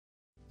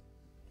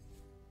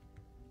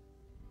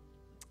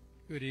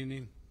Good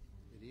evening.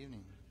 Good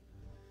evening.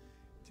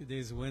 Today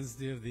is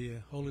Wednesday of the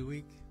Holy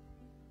Week.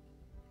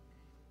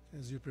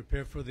 As we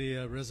prepare for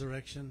the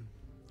Resurrection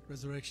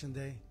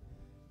Day,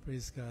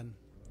 praise God.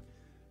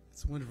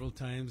 It's wonderful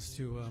times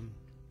to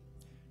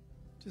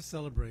just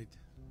celebrate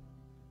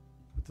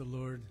what the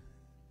Lord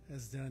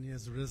has done. He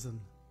has risen.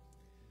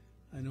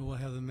 I know we'll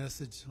have the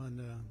message on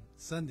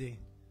Sunday,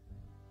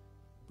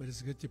 but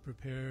it's good to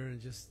prepare and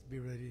just be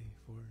ready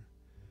for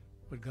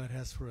what God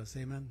has for us.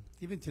 Amen.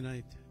 Even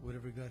tonight,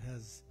 whatever God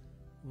has,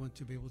 we want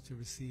to be able to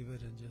receive it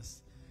and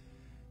just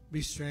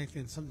be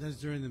strengthened. Sometimes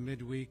during the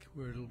midweek,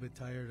 we're a little bit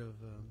tired of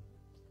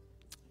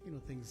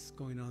things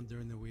going on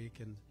during the week,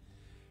 and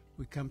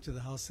we come to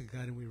the house of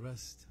God and we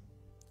rest.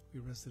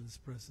 We rest in His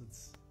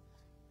presence,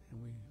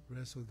 and we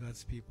rest with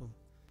God's people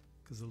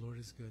because the Lord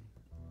is good.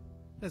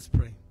 Let's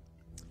pray.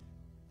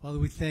 Father,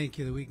 we thank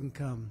you that we can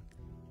come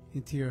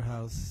into your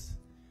house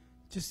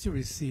just to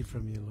receive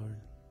from you, Lord.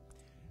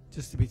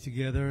 Just to be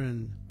together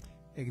and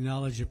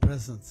acknowledge your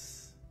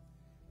presence,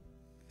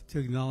 to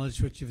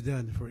acknowledge what you've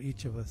done for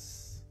each of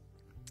us.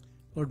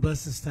 Lord,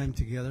 bless this time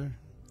together,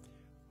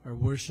 our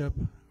worship,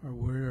 our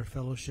word, our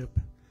fellowship.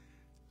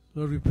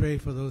 Lord, we pray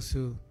for those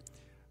who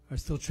are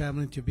still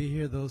traveling to be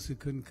here, those who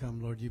couldn't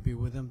come. Lord, you be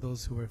with them,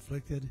 those who are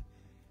afflicted,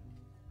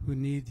 who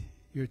need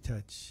your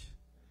touch.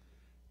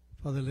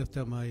 Father, lift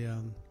up my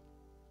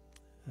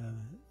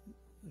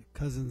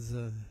cousin's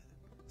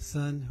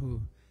son who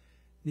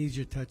needs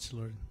your touch,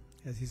 Lord.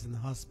 As he's in the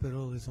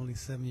hospital, he's only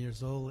 7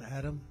 years old,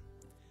 Adam.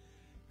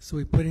 So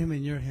we put him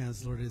in your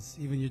hands, Lord. It's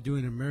even you're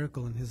doing a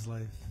miracle in his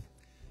life.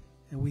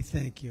 And we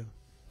thank you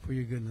for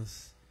your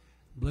goodness.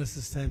 Bless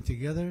this time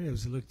together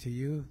as we look to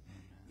you,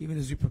 even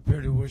as we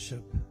prepare to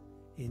worship.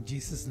 In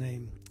Jesus'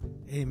 name,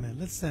 amen.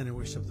 Let's stand and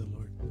worship the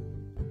Lord.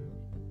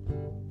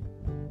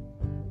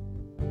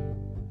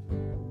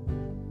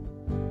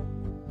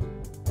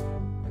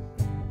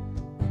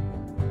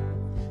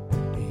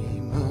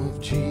 Name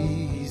of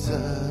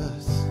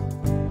Jesus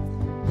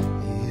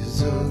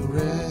is a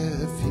refuge,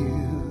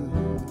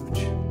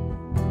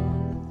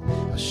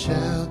 a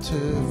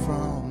shelter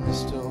from the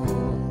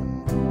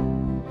storm,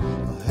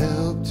 a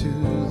help to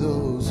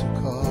those who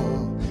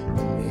call.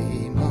 The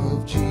name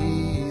of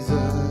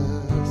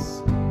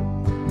Jesus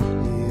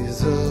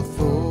is a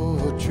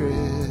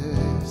fortress,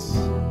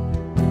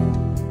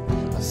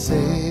 a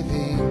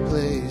saving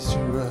place to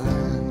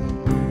run,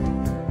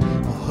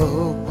 a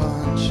hope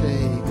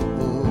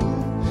unshakable.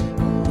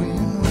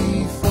 When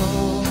we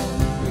fall,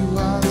 you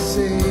are the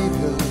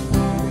Savior.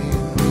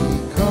 When we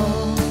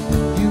call,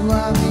 you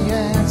are the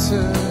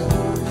answer.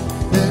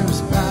 There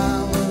is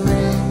power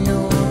in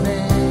your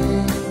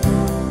name.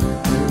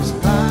 There is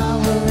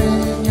power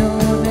in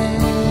your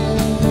name.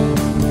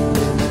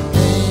 In the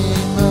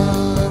name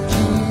of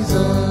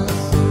Jesus,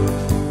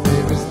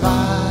 there is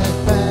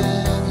life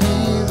and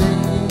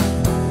healing.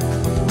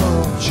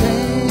 Oh,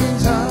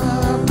 chains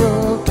are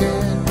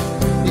broken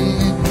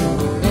in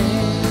your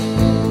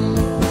name.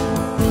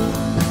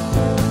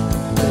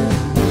 Then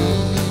we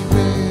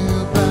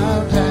will bow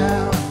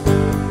down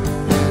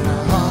and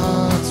our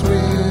hearts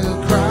will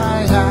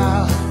cry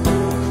out.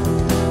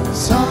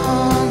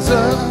 Songs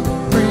of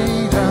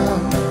freedom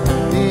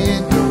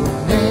in your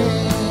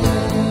name.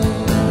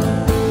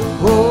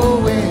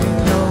 Oh, in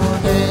your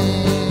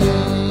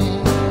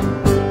name.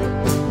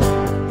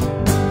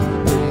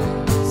 Bring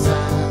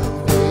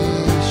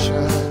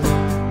salvation.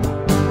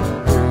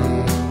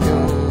 Bring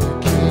your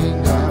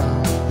kingdom.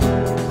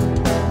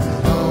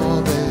 And all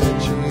that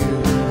you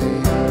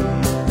made.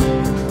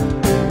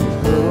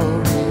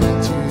 Glory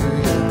to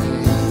your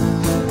name.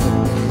 The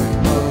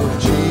name of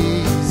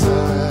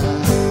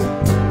Jesus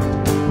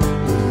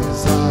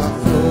is our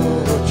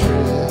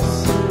fortress,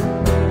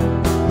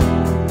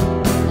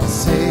 a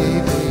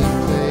saving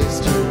place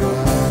to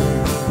run,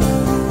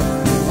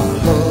 a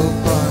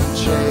hope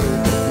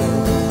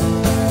unshakable.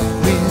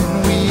 When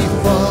we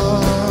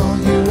fall,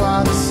 you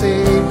are the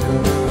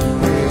Savior.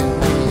 When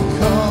we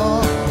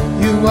call,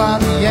 you are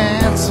the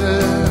answer.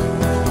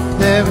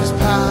 There is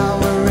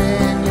power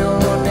in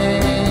your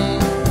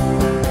name.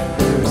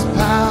 There is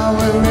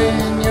power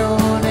in your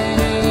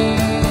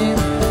name.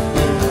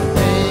 In the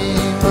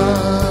name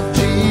of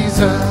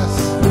Jesus,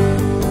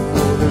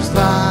 oh, there's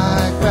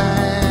life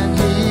and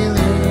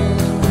healing.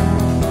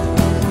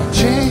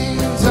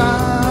 Chains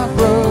are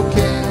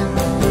broken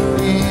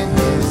in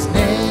His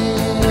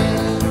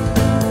name.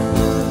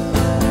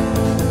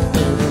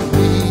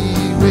 We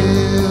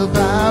will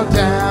bow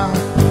down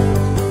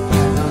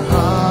and our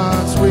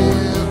hearts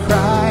will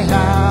cry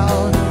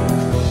out.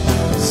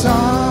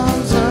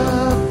 Songs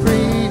of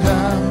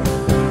freedom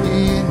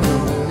in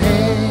your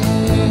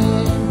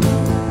name.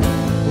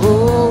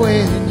 Oh,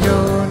 in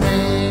your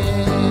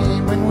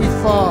name. When we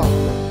fall,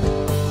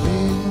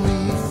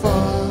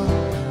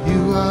 you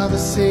are the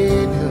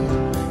Savior.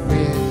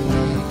 When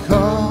we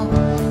call,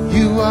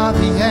 you are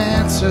the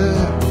answer.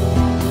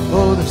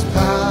 Oh, there's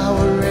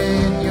power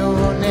in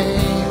your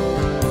name.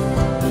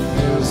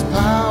 There's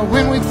power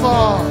when we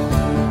fall.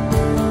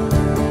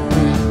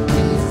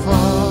 When we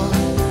fall,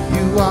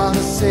 you are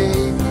the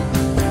Savior.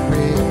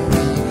 When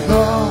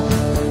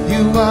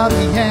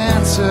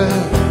answer.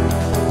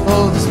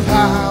 Oh, there's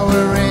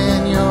power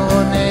in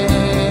your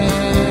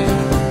name.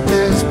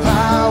 There's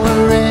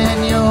power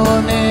in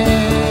your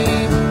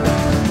name.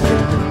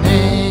 In the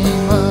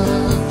name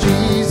of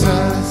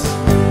Jesus,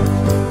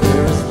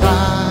 there is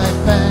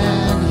life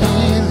and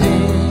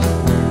healing.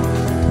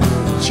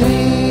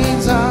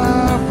 Chains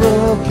are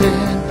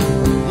broken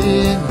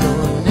in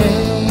your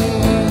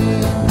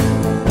name.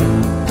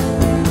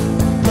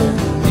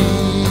 Every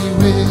knee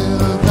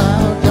will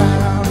bow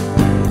down,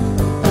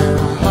 and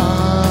our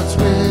hearts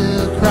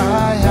will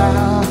cry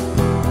out.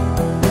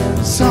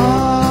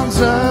 Songs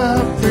of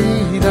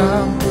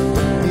freedom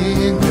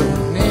in your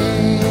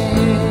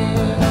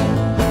name.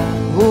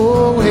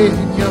 Oh, in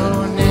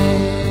your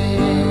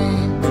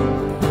name.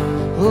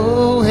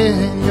 Oh,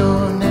 in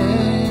your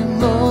name,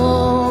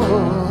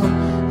 Lord.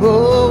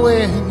 Oh,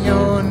 in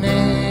your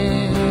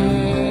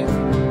name.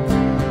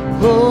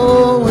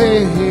 Oh,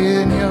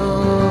 in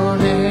your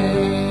name.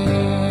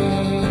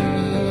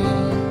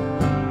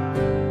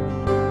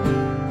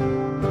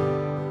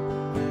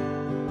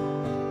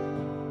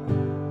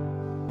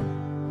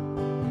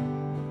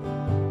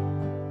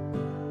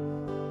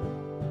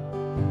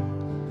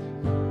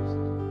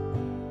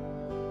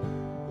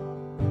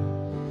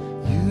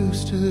 You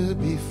stood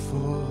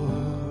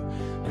before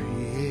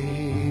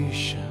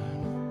creation,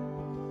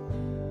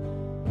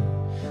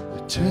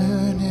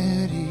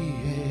 eternity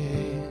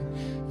in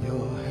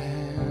your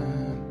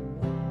hand,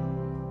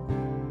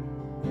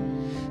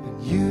 and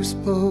you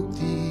spoke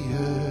the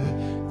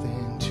earth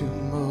into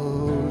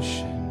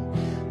motion,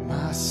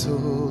 my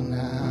soul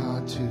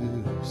now to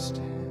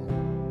stand.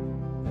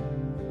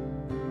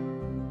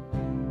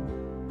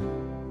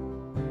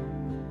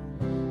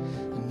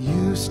 And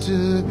you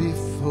stood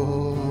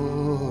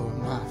before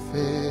my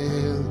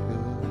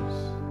failures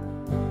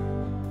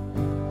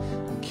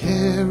and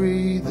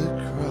carried the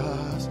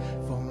cross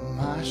for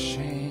my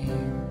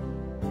shame.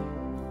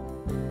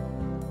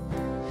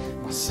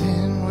 My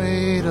sin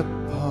weighed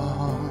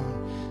upon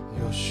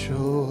your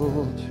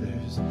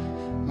shoulders,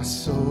 my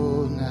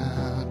soul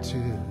now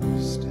to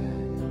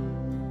stand.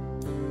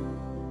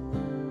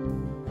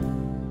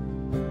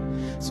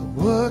 So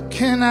what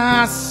can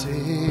I say?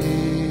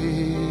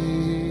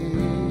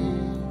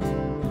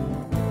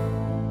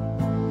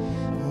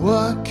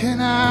 What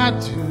can I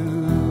do?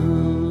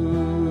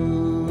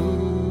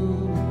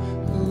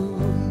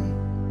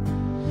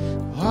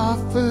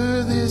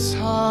 Offer this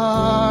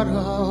heart,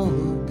 oh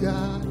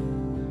God,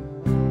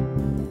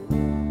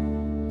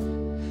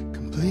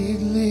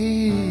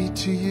 completely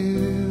to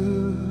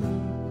you.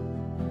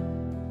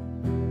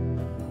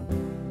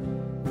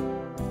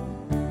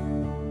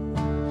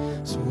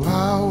 So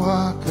I'll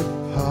walk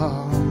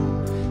upon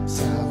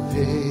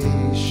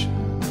salvation,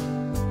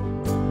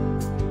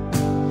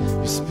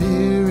 your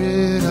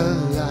spirit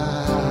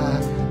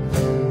alive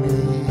in me,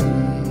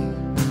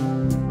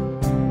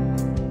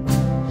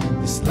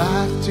 this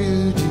life to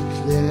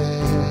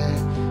declare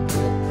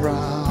your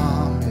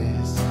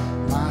promise,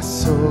 my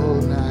soul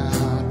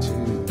now to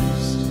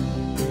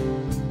stand.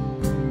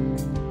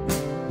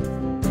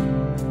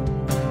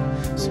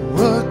 So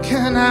what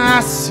can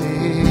I say?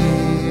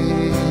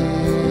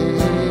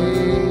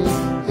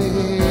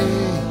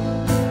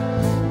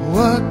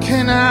 What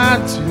can I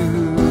do?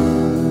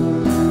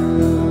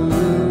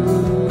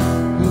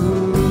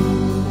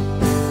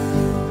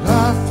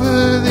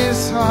 Offer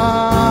this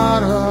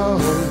heart, oh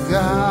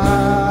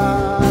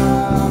God,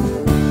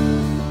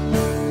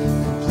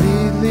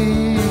 completely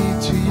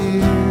to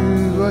you.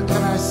 What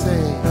can I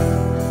say?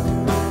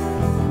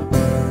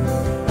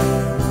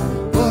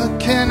 What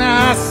can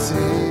I say?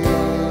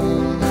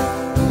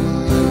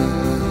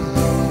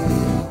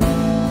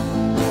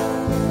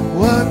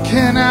 What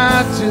can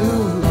I do?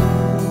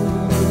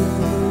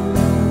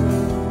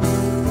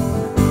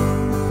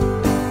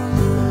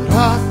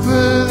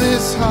 Offer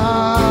this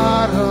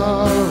heart,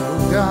 oh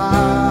God,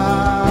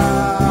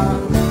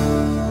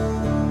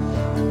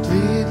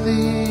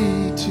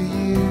 completely to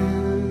you.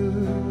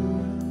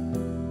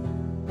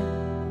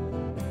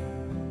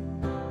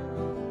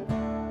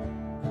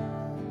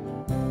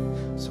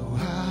 So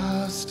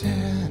I'll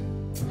stand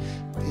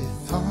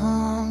with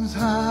arms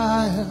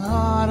high and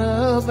heart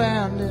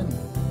abandoned,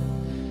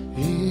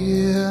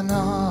 here not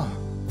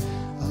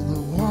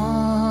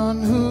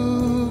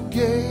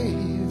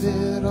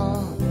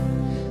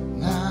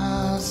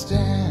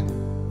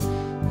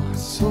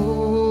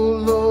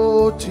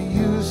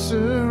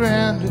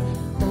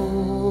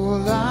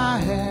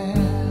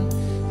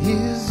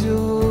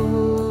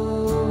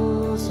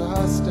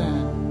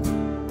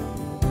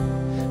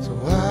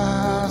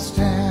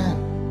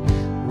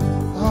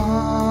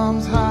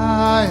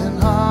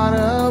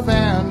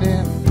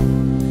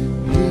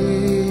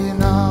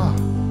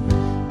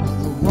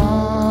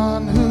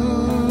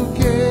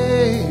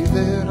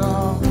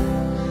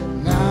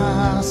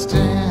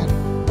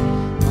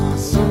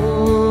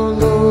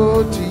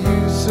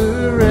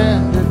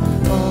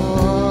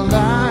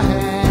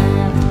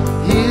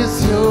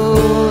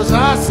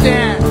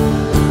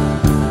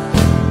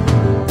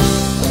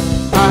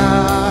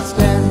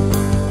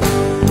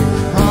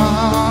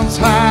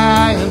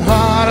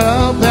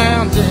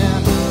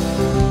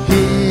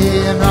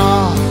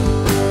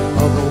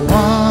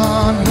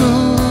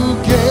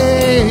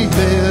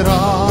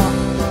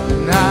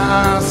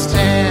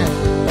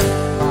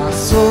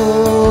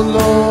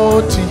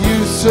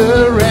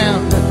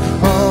surrender.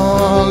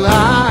 All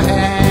I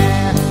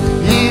am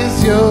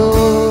is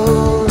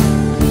yours.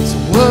 So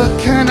what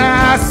can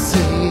I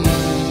say?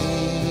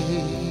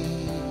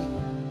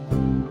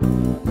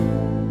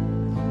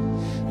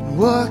 And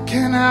what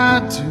can I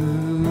do?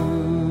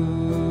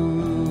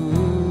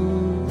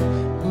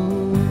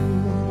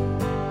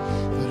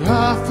 But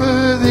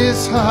offer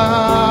this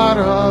heart,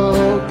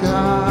 oh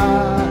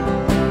God,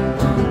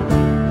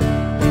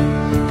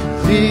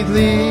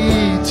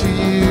 completely to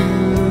you.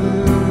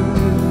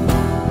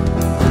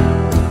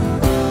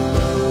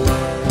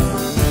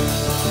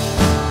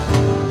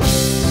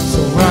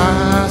 So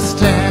I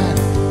stand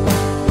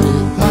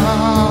with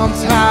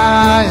arms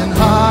high and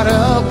heart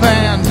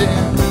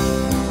abandoned,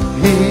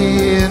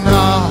 in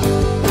awe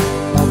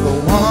of the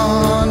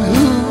one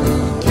who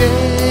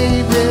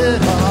gave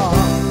it all.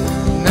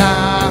 And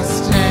I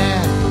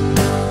stand,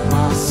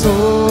 my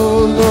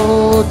soul,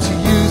 Lord, to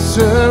you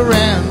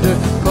surrender.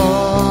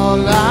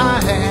 All I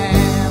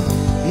am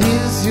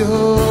is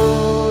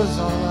yours.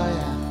 All I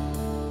am.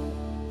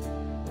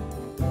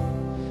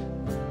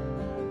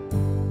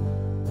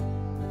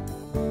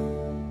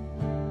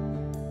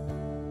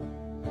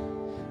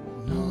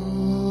 And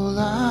all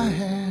I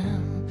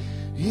am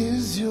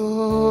is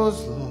yours,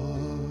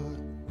 Lord.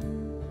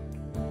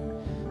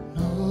 And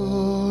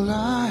all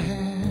I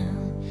am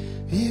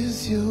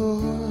is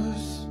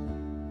yours.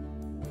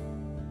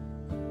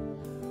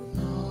 And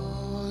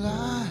all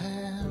I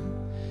am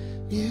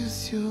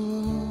is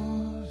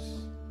yours.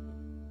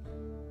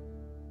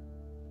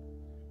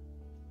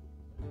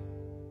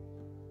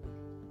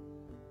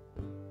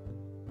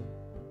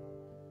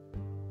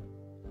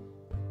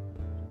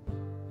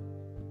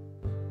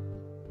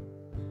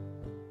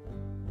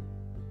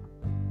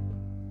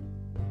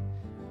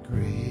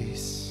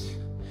 Grace,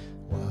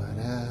 what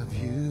have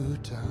you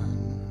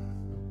done?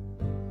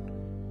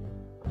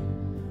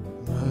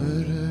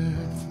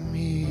 Murdered for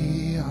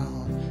me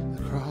on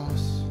the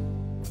cross,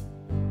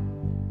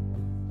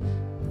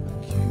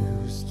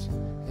 accused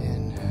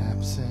in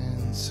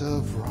absence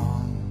of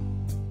wrong,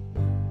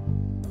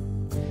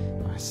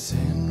 my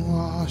sin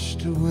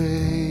washed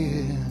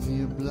away in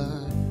your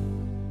blood.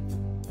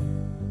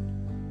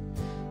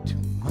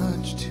 Too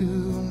much to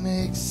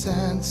make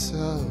sense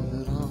of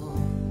it all.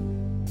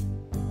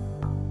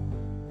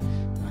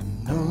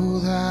 I know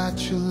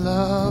that your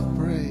love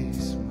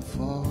breaks my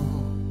fall.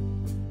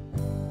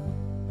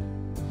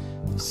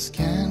 The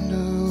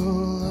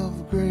scandal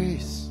of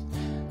grace,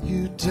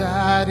 you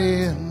died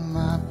in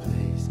my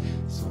place,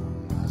 so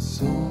my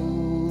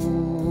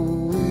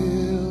soul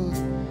will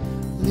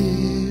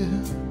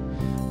live.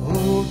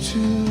 Oh,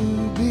 to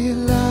be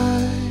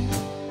like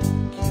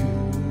you,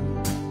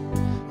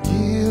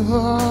 give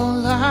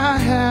all I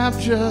have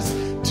just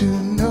to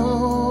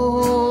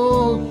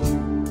know you.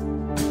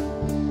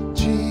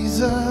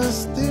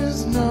 Jesus,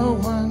 there's no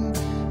one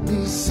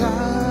beside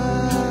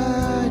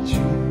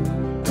you.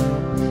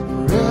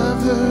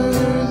 Forever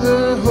the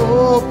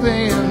hope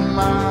in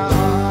my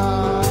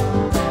heart.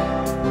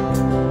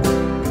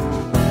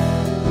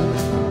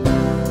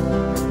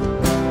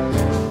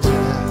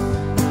 Death,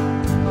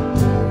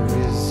 where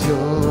is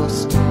your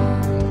sting?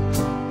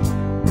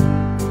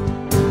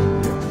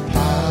 Your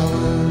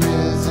power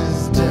is as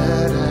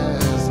dead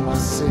as my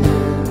sin.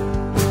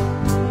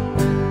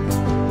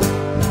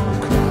 The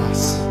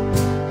cross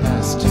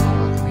has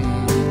taught me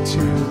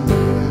to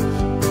live.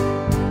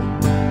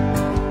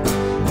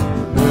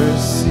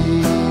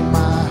 Mercy,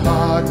 my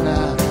heart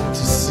now to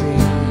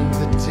sing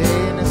the day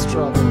and its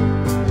trouble.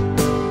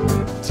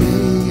 The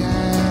day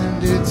and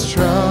its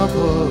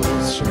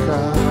troubles shall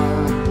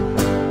come.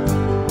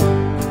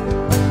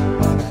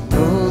 But I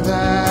know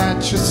that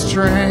your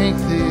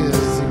strength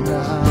is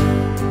enough.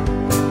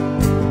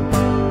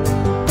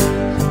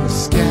 The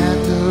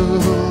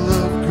scandal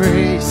of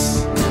grace,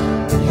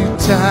 you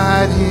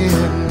died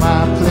in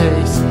my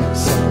place,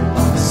 so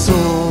my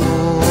soul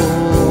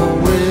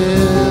will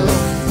live.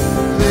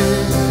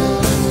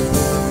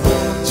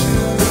 To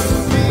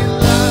be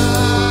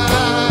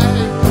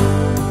like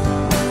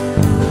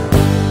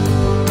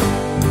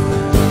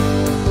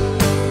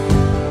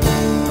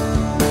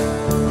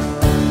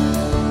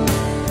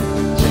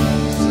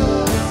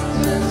Jesus,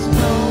 there's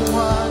no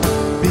one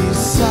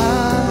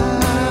beside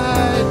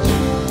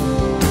you.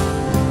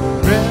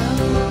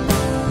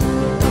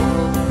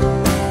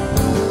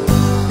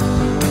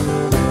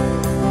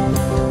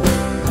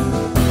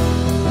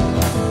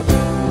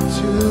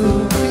 To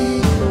be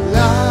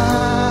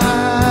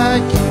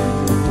like you,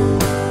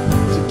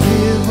 to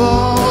give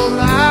all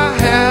I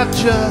have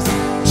just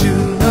to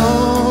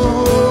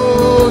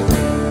know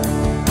you.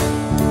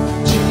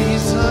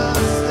 Jesus,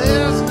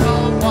 there's no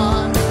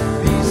one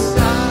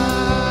beside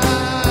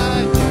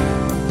you.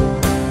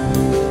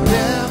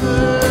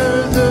 Never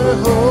the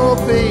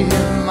hope in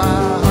my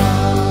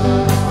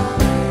heart.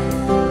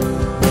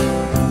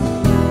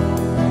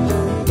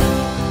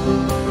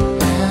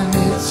 And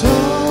it's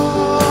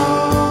all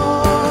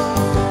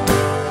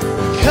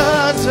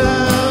because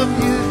of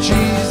you,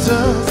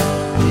 Jesus.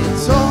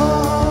 It's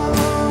all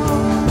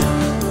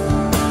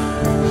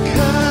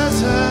because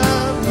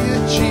of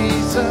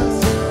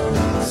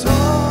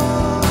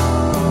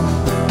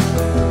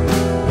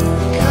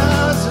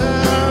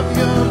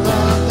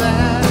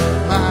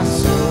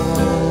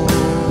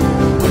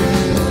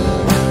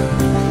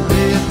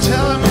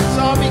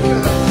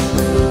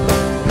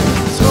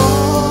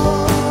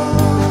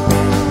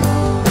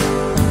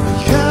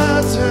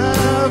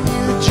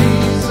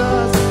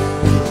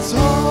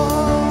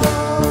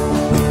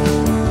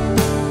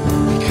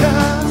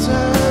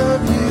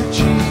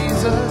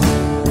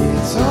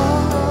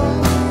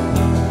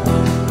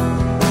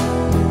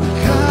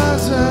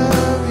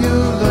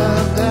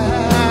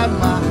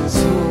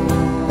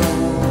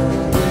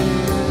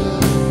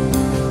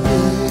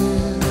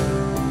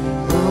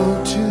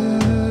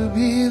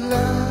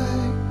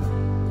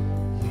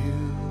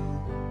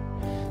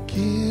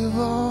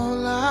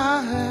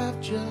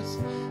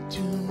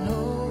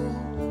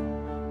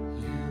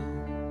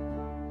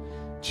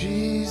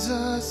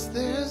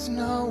there's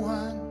no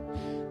one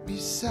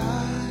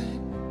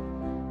beside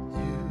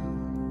you.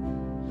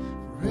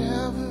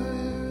 Forever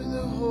you're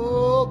the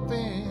hope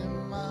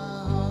in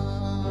my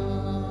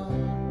heart.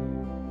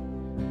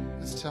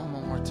 Let's tell them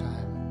one more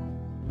time.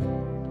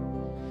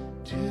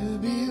 To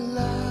be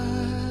like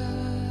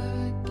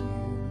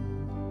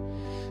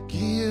you,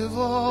 give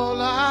all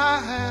I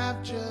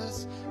have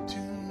just to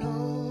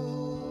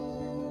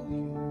know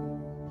you.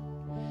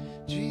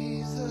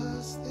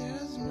 Jesus,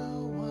 there's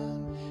no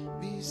one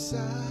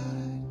beside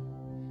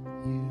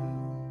you.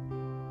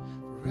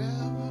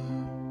 Forever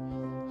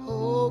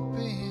hope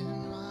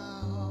in my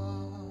heart.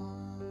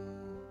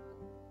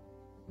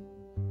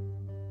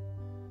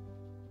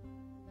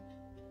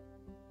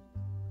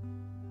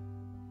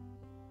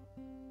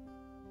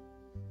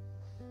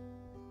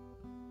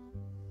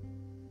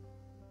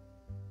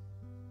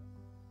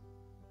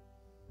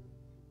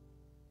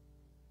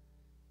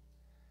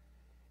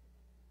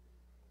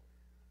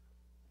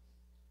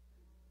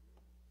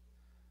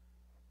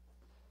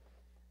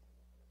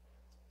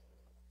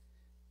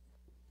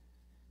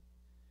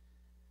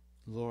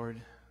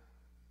 Lord,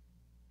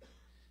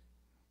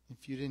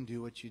 if you didn't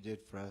do what you did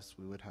for us,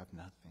 we would have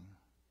nothing.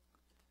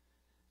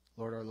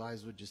 Lord, our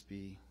lives would just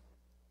be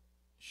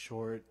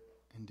short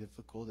and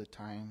difficult at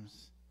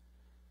times.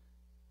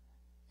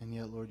 And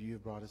yet, Lord, you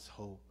have brought us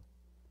hope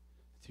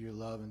through your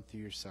love and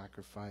through your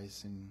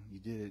sacrifice. And you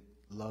did it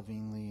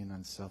lovingly and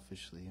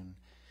unselfishly. And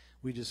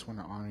we just want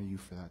to honor you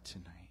for that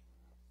tonight.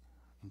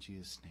 In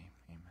Jesus' name,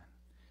 amen.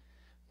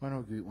 Why don't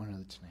we greet one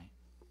another tonight?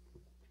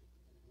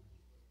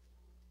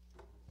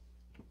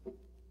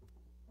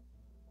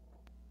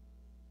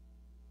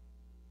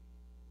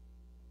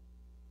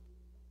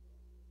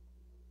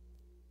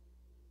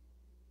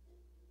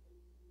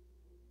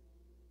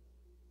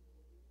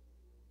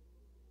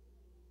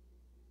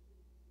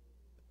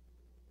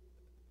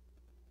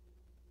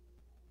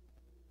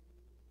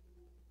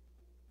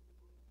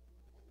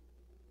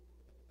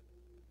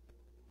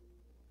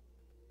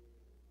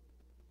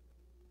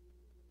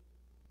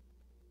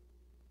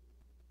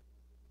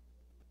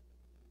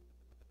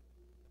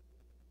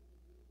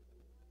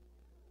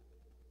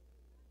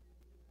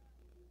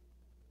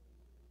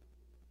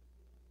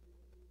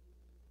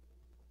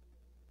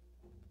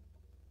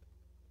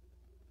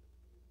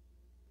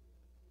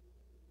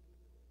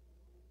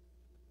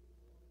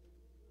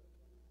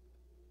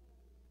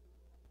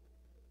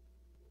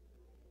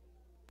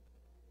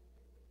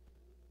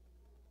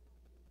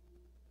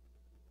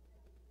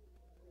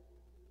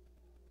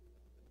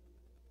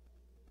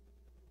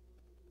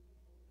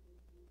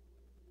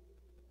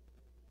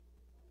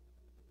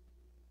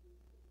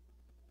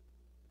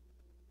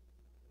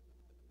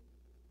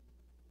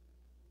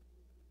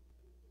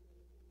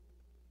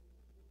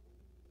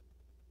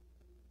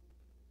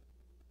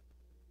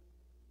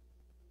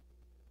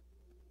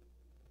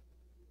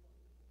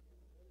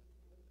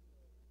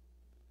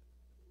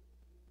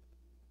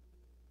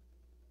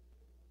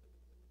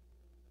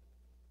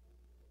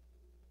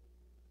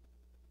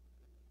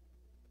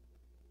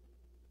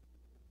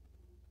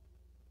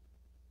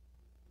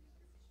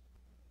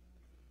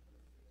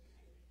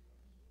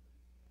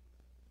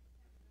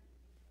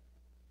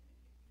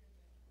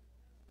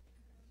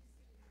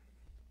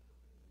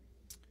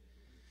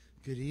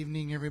 Good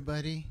evening,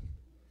 everybody.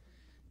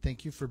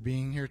 Thank you for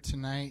being here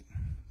tonight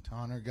to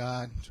honor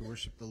God, to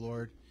worship the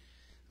Lord.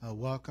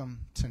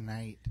 Welcome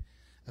tonight.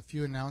 A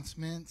few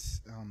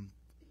announcements.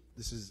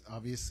 This is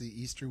obviously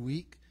Easter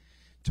week.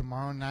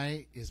 Tomorrow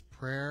night is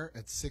prayer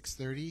at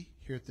 6:30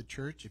 here at the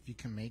church, if you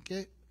can make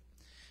it.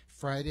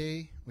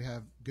 Friday, we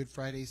have Good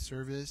Friday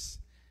service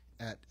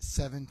at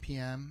 7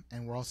 p.m.,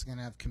 and we're also going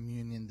to have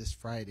communion this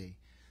Friday.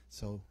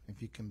 So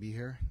if you can be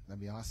here, that'd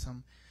be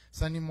awesome.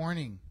 Sunday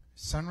morning,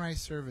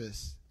 sunrise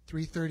service,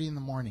 3:30 in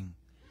the morning.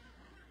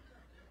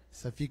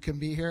 So if you can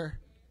be here.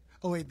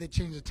 Oh, wait, they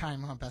changed the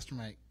time, huh, Pastor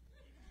Mike?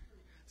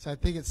 So I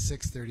think it's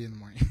 6:30 in the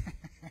morning.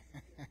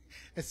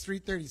 It's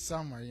 3:30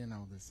 somewhere, you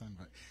know, the sun.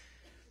 But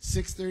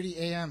 6:30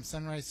 a.m.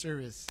 sunrise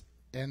service.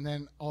 And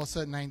then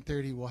also at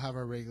 9:30, we'll have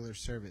our regular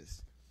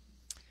service.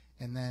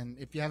 And then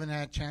if you haven't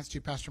had a chance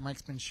to, Pastor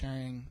Mike's been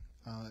sharing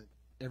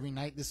every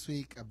night this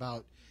week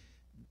about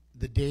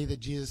the day that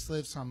Jesus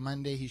lived. So on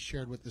Monday, he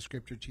shared with the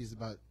scripture teachers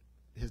about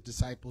his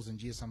disciples and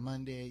Jesus on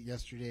Monday,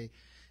 yesterday.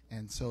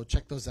 And so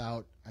check those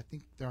out. I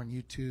think they're on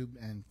YouTube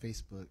and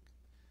Facebook.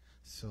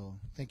 So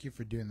thank you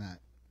for doing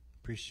that.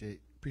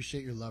 Appreciate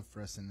your love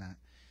for us in that.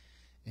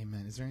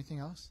 Amen. Is there anything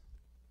else?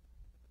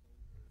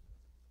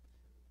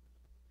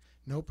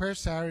 No prayer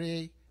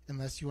Saturday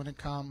unless you want to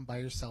come by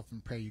yourself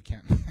and pray. You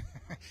can.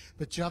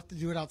 But you have to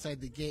do it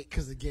outside the gate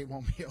because the gate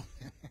won't be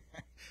open.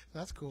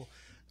 That's cool.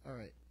 All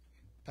right.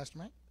 Pastor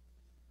Mike?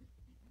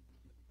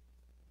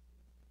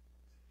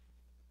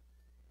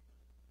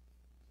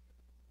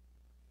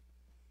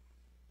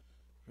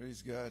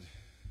 Praise God.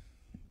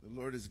 The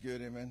Lord is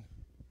good, amen.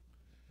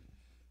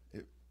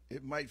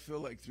 It might feel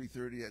like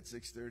 3:30 at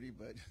 6:30,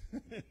 but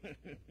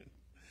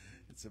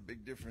it's a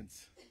big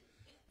difference.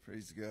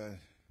 Praise God.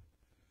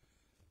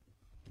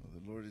 Well,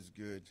 the Lord is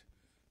good.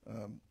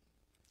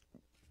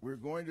 we're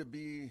going to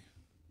be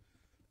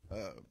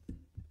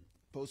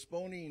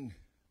postponing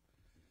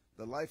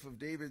the Life of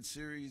David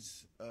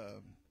series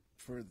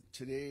for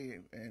today,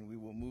 and we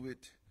will move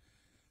it.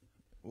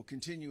 We'll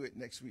continue it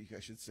next week, I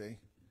should say.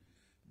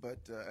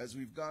 But as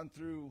we've gone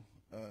through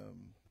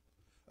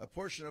a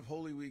portion of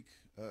Holy Week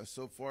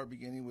so far,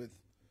 beginning with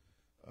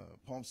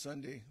Palm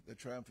Sunday, the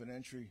triumphant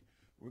entry,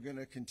 we're going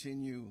to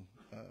continue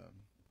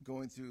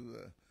going through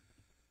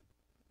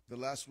the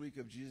last week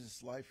of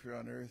Jesus' life here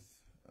on earth.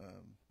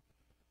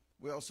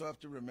 We also have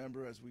to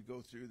remember as we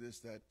go through this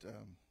that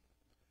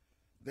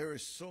there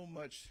is so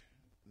much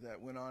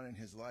that went on in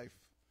his life,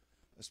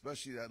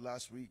 especially that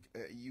last week.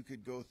 You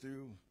could go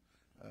through,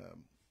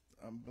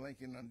 I'm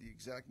blanking on the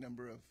exact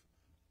number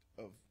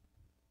of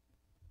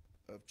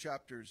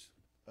chapters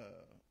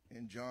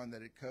in John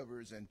that it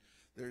covers, and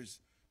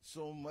there's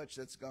so much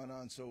that's gone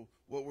on. So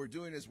what we're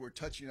doing is we're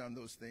touching on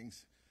those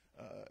things.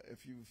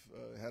 If you've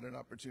had an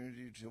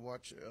opportunity to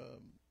watch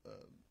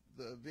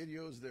the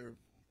videos,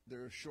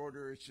 they're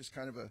shorter. It's just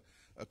kind of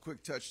a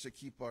quick touch to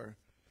keep our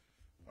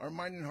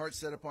mind and heart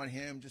set upon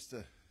him, just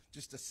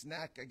a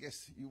snack, I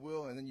guess you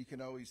will, and then you can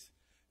always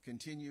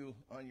continue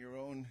on your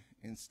own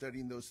in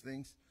studying those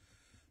things.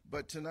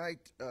 But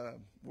tonight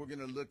we're going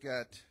to look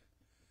at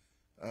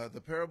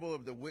the parable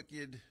of the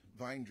wicked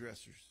vine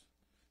dressers.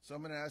 So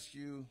I'm going to ask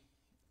you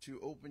to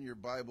open your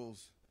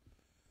Bibles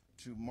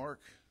to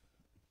Mark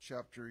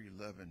chapter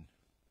 11.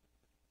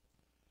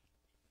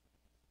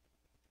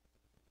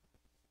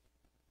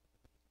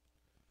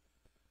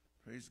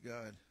 Praise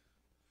God.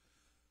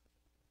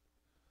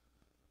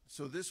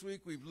 So this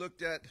week we've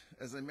looked at,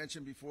 as I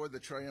mentioned before, the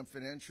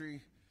triumphant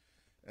entry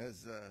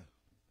as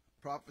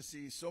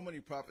prophecies. So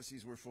many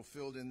prophecies were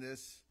fulfilled in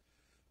this.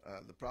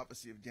 The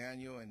prophecy of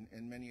Daniel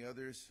and many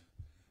others.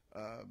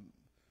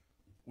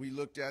 We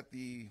looked at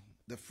the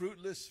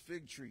fruitless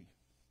fig tree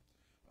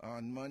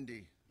on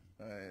Monday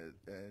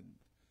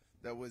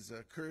that was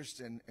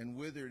cursed and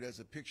withered as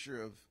a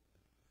picture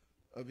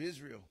of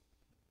Israel,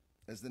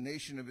 as the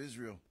nation of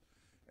Israel.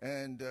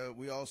 And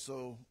we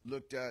also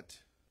looked at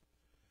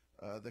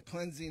the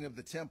cleansing of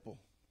the temple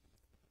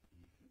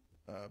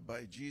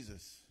by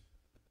Jesus,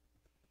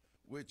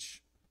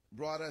 which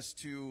brought us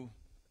to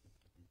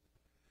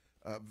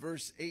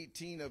verse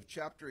 18 of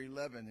chapter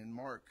 11 in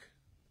Mark.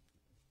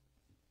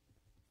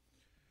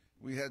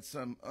 We had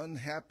some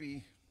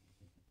unhappy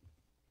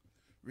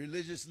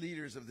religious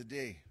leaders of the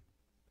day.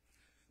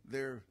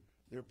 Their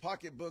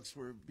pocketbooks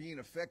were being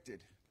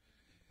affected,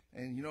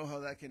 and you know how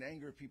that can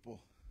anger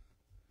people.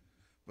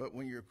 But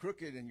when you're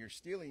crooked and you're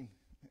stealing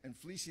and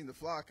fleecing the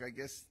flock, I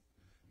guess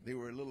they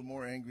were a little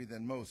more angry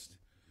than most.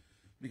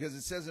 Because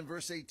it says in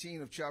verse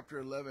 18 of chapter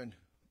 11,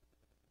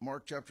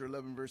 Mark chapter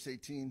 11, verse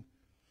 18,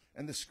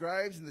 "And the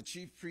scribes and the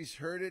chief priests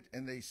heard it,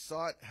 and they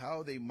sought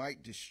how they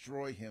might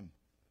destroy him.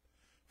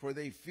 For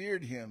they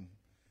feared him,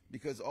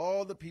 because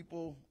all the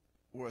people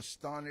were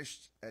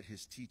astonished at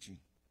his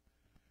teaching."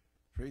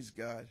 Praise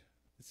God.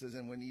 It says,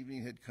 "And when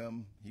evening had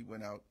come, he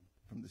went out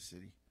from the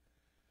city."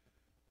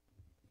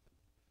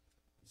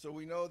 So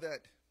we know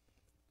that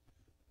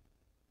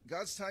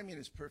God's timing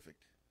is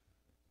perfect.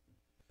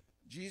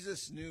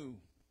 Jesus knew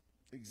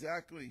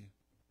exactly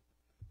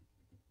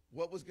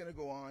what was going to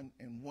go on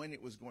and when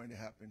it was going to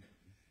happen.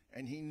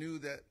 And he knew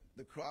that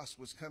the cross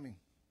was coming.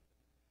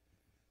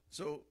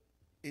 So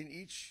in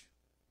each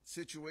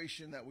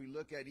situation that we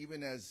look at,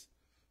 even as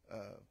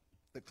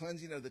the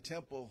cleansing of the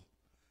temple,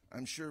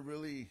 I'm sure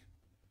really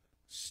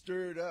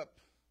stirred up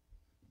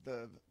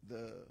the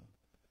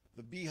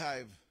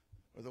beehive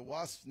or the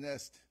wasp's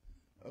nest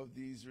of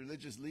these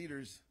religious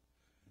leaders,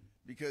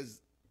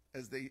 because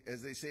as they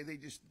say,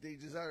 they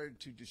desired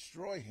to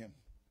destroy him.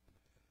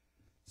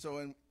 So,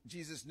 and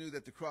Jesus knew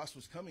that the cross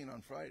was coming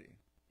on Friday.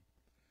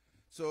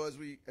 So as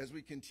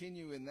we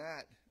continue in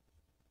that,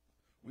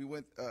 we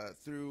went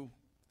through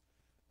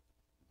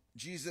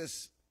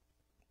Jesus,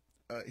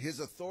 his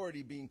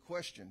authority being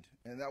questioned,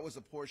 and that was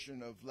a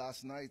portion of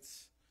last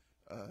night's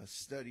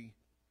study.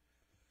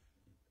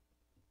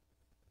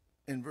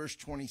 In verse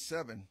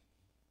 27,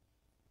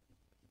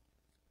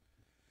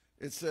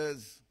 it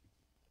says,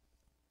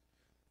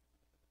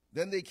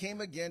 "Then they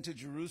came again to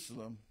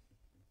Jerusalem,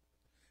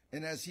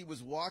 and as he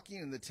was walking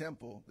in the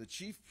temple, the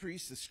chief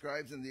priests, the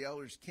scribes, and the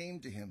elders came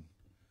to him."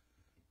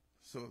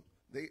 So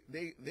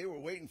they were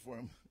waiting for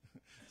him.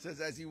 It says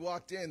as he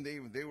walked in,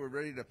 they were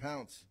ready to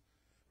pounce.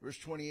 Verse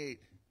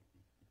 28,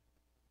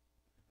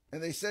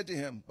 "And they said to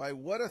him, 'By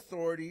what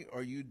authority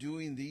are you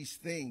doing these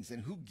things?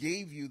 And who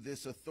gave you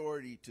this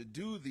authority to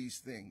do these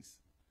things?'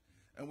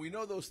 And we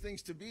know those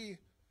things to be,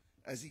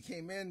 as he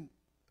came in,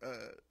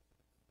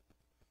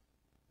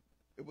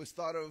 it was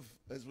thought of,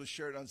 as was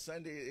shared on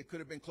Sunday, it could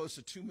have been close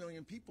to 2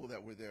 million people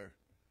that were there,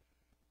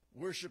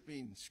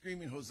 worshiping,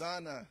 screaming,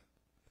 "Hosanna,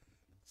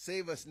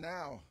 save us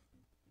now."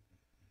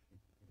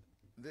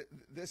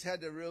 This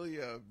had to really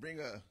bring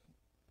a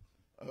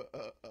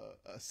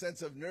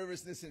sense of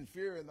nervousness and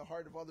fear in the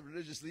heart of all the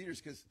religious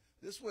leaders, because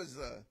this was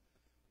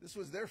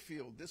their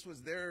field, this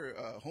was their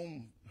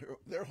home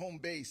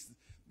base.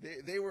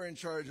 They were in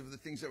charge of the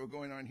things that were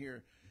going on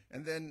here,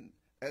 And then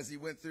as he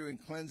went through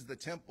and cleansed the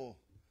temple,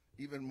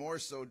 even more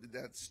so did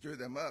that stir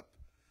them up.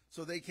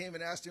 So they came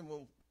and asked him,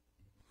 well,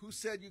 who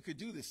said you could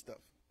do this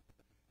stuff?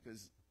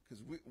 Because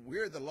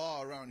we're the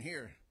law around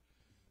here.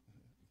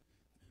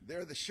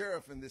 They're the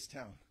sheriff in this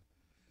town.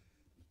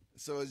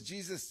 So as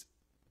Jesus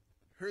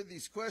heard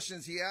these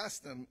questions, he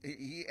asked them,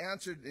 he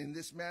answered in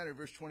this manner,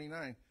 verse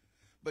 29.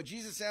 But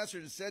Jesus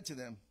answered and said to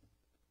them,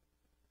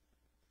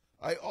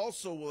 I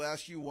also will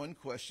ask you one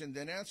question,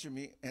 then answer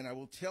me, and I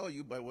will tell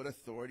you by what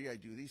authority I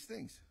do these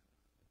things.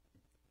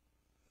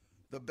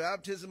 The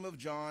baptism of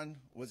John,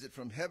 was it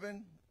from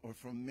heaven or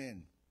from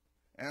men?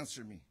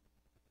 Answer me.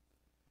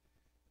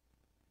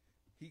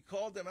 He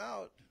called them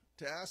out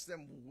to ask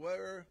them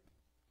where,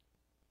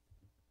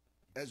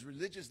 as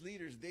religious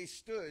leaders, they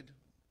stood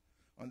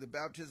on the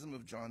baptism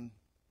of John.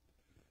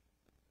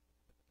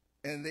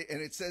 And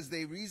it says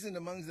they reasoned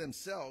among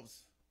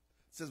themselves.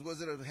 It says,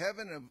 was it of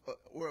heaven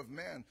or of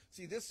man?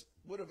 See, this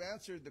would have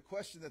answered the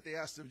question that they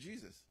asked of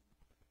Jesus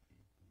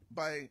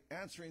by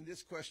answering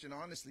this question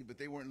honestly, but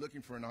they weren't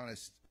looking for an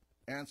honest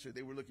answer.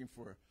 They were looking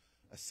for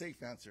a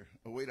safe answer,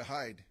 a way to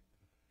hide.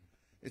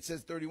 It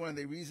says 31,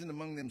 they reasoned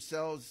among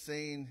themselves,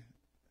 saying,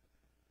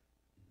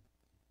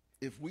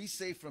 if we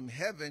say from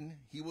heaven,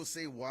 he will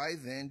say, why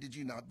then did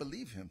you not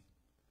believe him?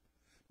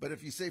 But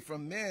if you say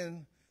from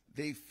men,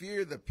 they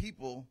fear the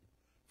people,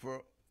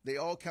 for they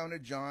all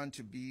counted John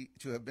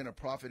to have been a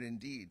prophet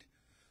indeed.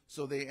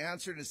 So they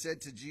answered and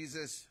said to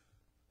Jesus,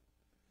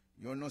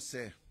 yo no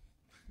sé.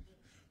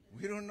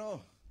 We don't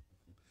know.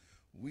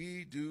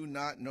 We do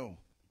not know.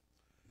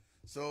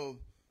 So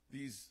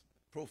these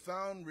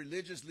profound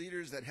religious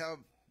leaders that have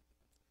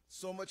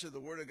so much of the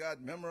Word of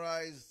God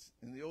memorized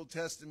in the Old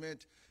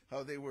Testament,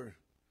 how they were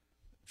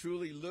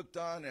truly looked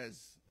on as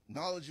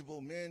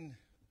knowledgeable men,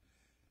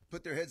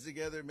 put their heads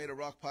together, made a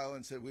rock pile,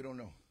 and said, we don't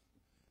know.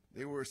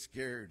 They were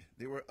scared.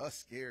 They were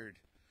scared.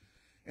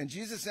 And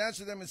Jesus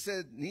answered them and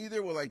said,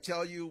 neither will I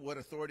tell you what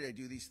authority I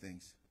do these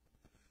things.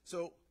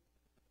 So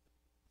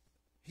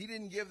he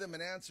didn't give them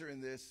an answer in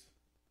this,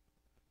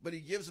 but he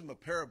gives them a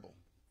parable.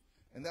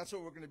 And that's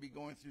what we're going to be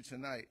going through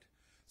tonight.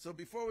 So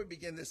before we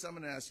begin this, I'm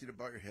going to ask you to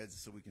bow your heads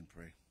so we can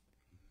pray.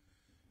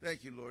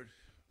 Thank you, Lord.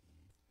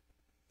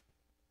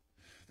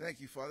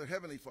 Thank you, Father.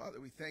 Heavenly Father,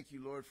 we thank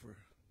you, Lord, for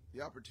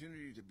the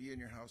opportunity to be in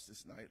your house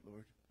this night,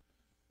 Lord.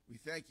 We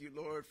thank you,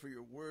 Lord, for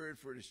your word,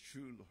 for it is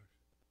true, Lord.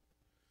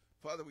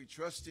 Father, we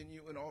trust in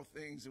you in all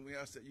things, and we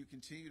ask that you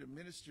continue to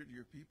minister to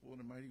your people in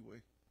a mighty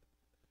way.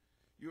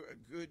 You're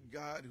a good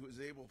God who is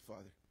able,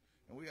 Father.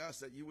 And we ask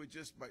that you would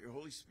just, by your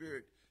Holy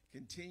Spirit,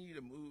 continue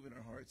to move in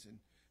our hearts and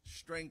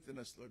strengthen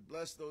us, Lord.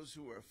 Bless those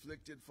who are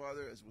afflicted,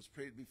 Father, as was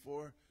prayed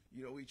before.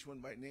 You know each one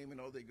by name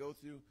and all they go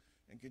through.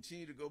 And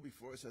continue to go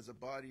before us as a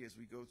body as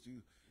we go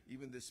through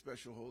even this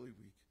special Holy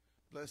Week.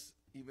 Bless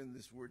even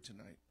this word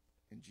tonight.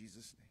 In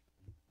Jesus'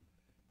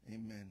 name.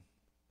 Amen.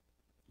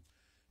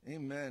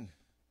 Amen.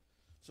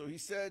 So he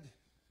said,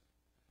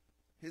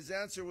 his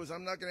answer was,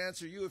 I'm not going to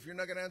answer you if you're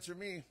not going to answer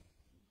me.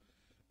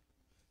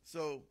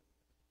 So,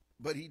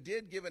 but he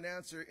did give an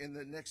answer in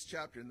the next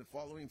chapter, in the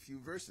following few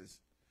verses.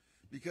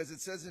 Because it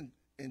says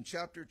in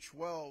chapter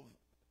 12,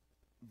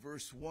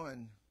 verse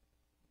 1,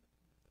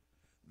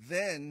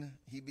 then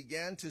he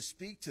began to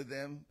speak to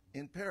them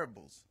in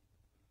parables.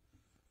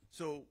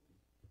 So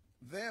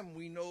them,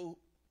 we know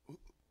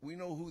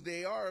who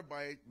they are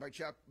by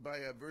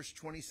verse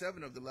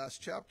 27 of the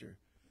last chapter.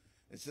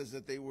 It says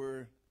that they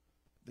were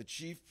the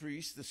chief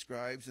priests, the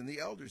scribes, and the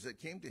elders that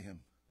came to him.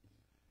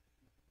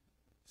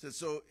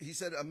 So he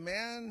said, a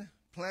man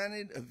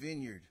planted a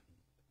vineyard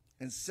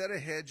and set a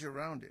hedge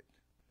around it.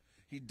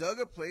 He dug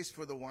a place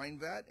for the wine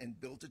vat and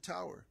built a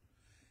tower.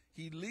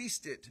 He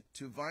leased it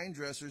to vine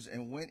dressers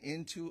and went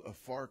into a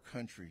far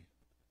country.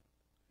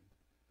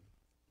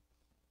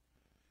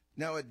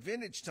 Now at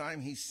vintage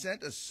time, he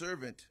sent a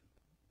servant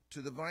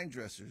to the vine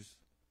dressers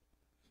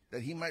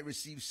that he might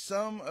receive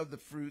some of the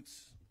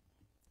fruits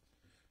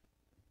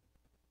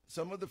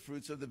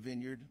of the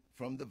vineyard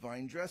from the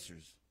vine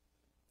dressers.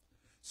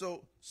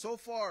 So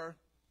far,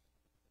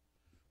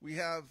 we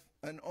have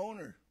an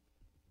owner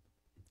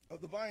of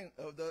the vine,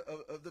 of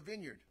the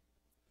vineyard.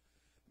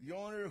 The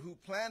owner who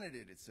planted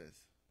it, it says.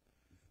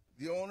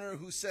 The owner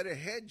who set a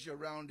hedge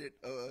around it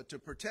to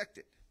protect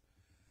it.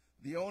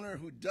 The owner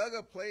who dug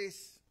a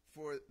place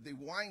for the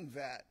wine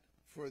vat,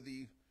 for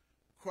the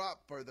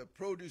crop or the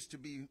produce to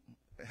be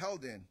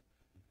held in.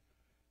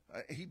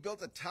 He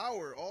built a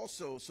tower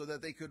also so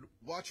that they could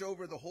watch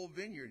over the whole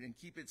vineyard and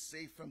keep it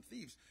safe from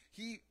thieves.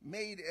 He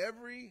made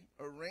every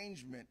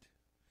arrangement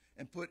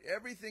and put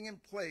everything in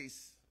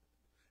place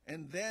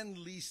and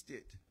then leased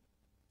it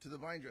to the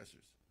vine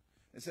dressers.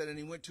 It said, and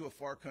he went to a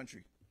far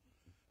country.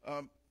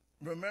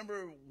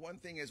 Remember one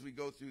thing as we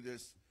go through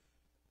this.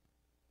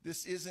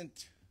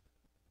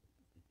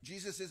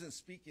 Jesus isn't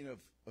speaking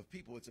of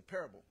people. It's a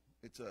parable.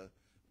 It's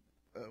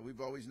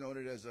we've always known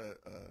it as a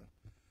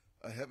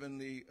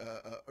heavenly,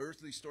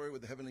 earthly story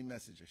with a heavenly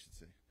message, I should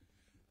say.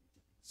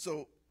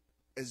 So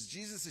as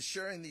Jesus is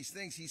sharing these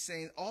things, he's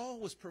saying all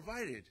was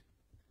provided.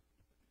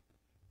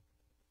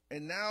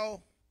 And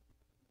now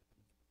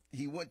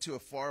he went to a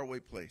faraway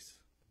place.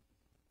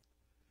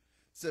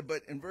 It said,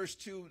 but in verse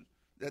 2,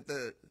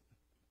 that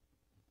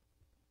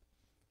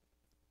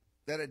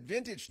at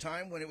vintage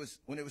time, when it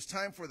was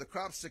time for the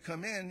crops to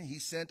come in, he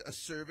sent a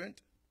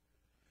servant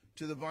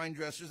to the vine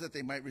dressers that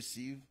they might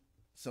receive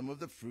some of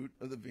the fruit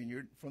of the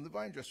vineyard from the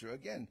vine dresser.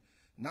 Again,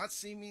 not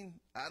seeming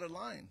out of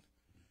line.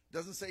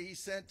 Doesn't say he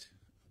sent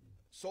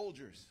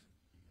soldiers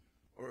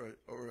or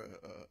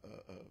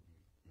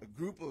a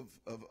group of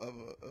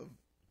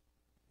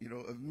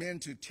men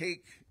to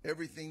take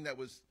everything that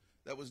was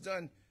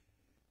done.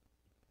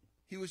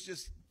 He was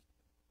just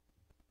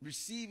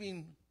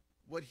receiving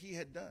what he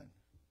had done.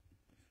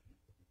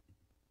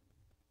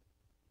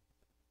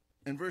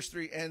 In verse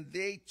 3, and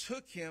they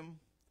took him,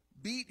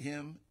 beat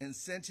him, and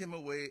sent him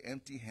away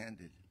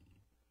empty-handed.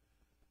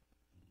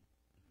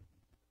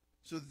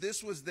 So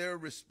this was their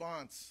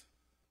response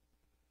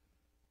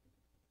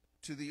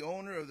to the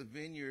owner of the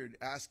vineyard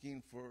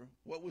asking for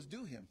what was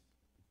due him.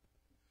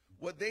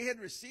 What they had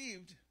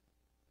received,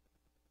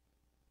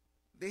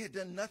 they had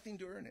done nothing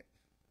to earn it,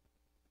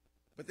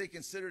 but they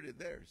considered it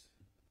theirs.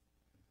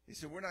 They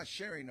said, we're not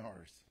sharing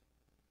ours.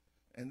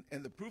 And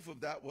the proof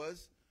of that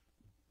was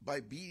by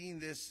beating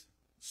this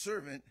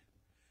servant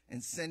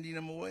and sending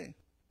him away.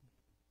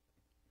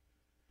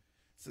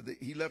 So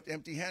that he left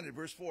empty-handed.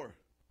 Verse 4,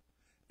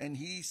 and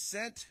he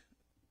sent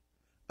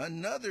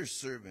another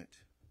servant,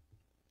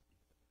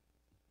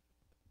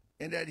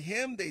 and at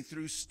him they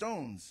threw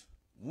stones,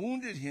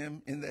 wounded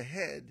him in the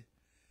head,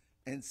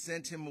 and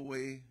sent him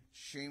away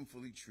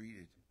shamefully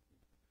treated.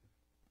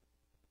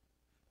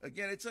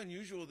 Again, it's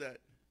unusual that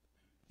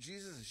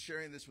Jesus is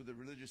sharing this with the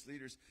religious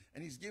leaders,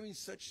 and he's giving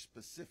such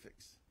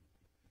specifics.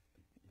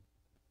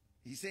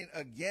 He's saying,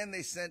 again,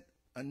 they sent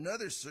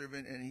another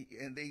servant,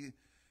 and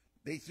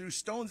they threw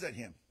stones at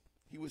him.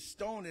 He was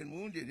stoned and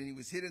wounded, and he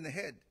was hit in the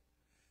head.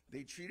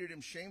 They treated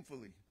him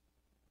shamefully.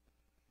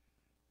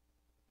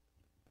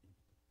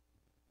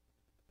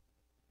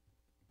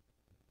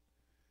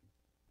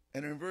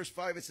 And in verse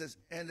 5 it says,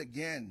 and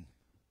again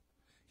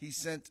he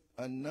sent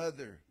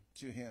another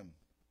to him,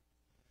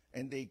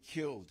 and they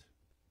killed.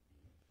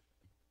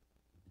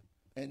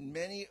 And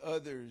many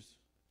others,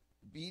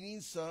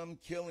 beating some,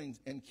 killing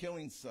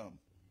some.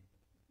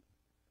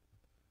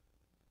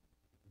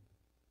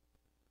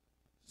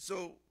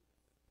 So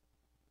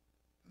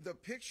the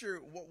picture,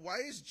 why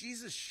is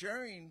Jesus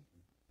sharing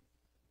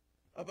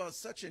about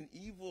such an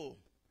evil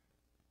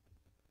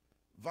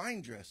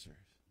vine dresser?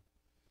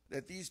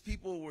 That these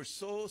people were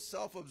so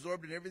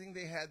self-absorbed in everything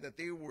they had that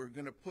they were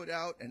going to put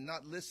out and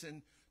not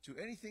listen to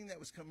anything that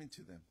was coming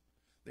to them.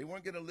 They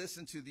weren't going to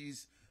listen to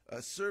these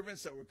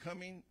servants that were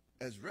coming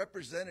as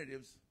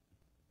representatives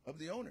of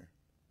the owner.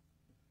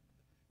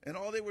 And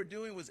all they were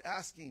doing was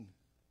asking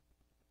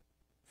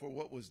for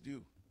what was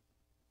due.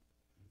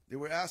 They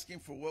were asking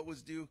for what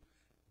was due,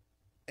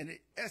 and it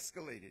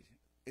escalated.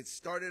 It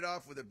started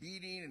off with a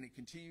beating, and it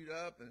continued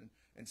up,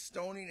 and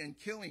stoning and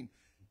killing.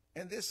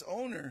 And this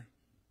owner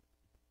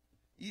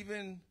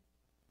even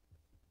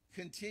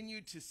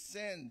continued to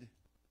send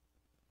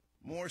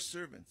more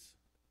servants.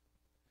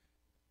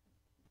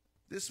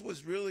 This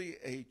was really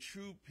a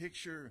true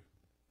picture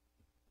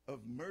of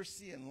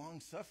mercy and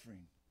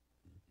long-suffering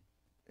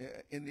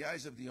in the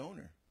eyes of the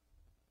owner.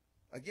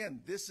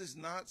 Again, this is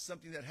not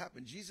something that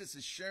happened. Jesus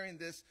is sharing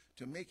this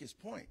to make his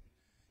point.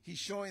 He's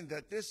showing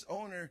that this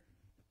owner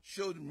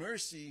showed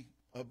mercy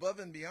above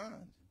and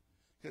beyond,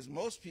 because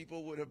most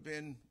people would have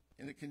been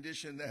in a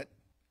condition that,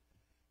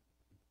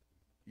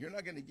 you're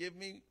not going to give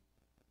me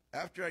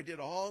after I did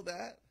all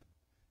that?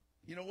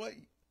 You know what?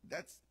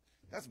 That's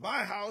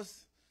my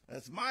house.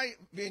 That's my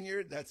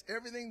vineyard. That's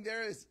everything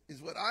there is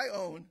what I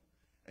own.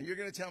 And you're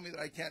going to tell me that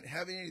I can't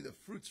have any of the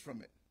fruits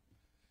from it.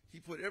 He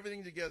put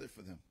everything together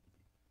for them.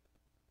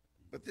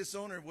 But this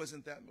owner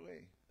wasn't that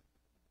way.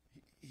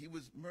 He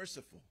was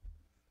merciful.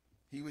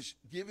 He was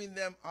giving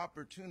them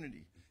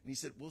opportunity. And he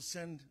said, we'll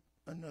send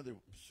another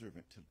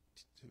servant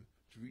to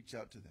reach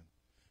out to them.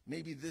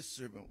 Maybe this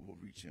servant will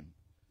reach him.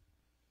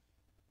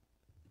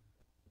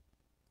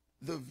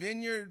 The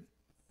vineyard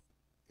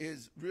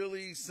is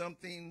really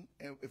something,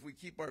 and if we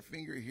keep our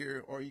finger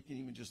here, or you can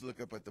even just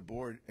look up at the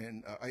board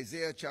in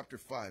Isaiah chapter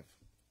 5.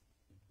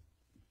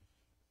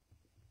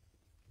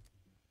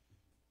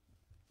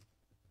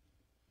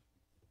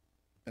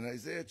 In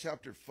Isaiah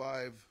chapter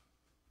 5,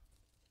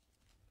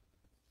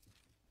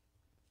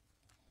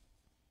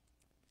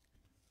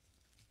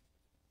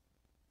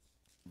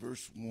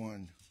 verse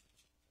 1.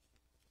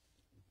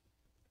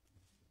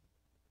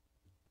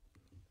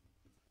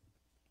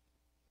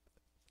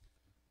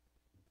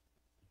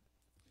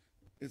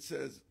 It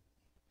says,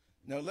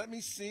 now let me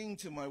sing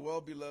to my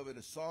well-beloved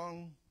a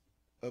song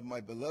of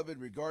my beloved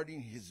regarding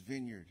his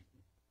vineyard.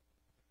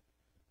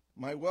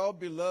 My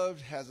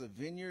well-beloved has a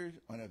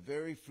vineyard on a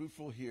very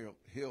fruitful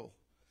hill.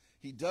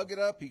 He dug it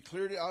up, he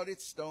cleared out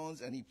its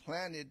stones, and he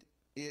planted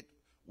it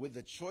with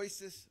the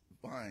choicest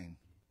vine.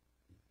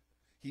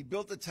 He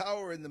built a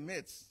tower in the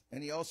midst,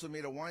 and he also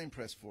made a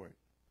winepress for it.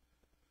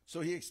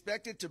 So he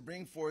expected to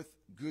bring forth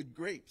good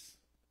grapes.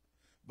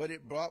 but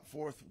it brought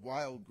forth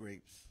wild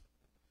grapes.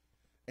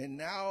 And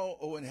now,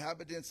 O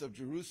inhabitants of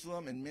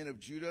Jerusalem and men of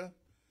Judah,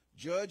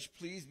 judge,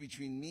 please,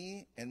 between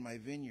me and my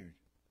vineyard.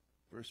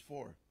 Verse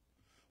 4.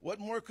 What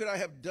more could I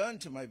have done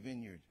to my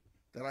vineyard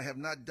that I have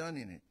not done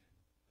in it?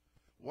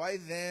 Why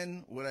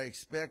then when I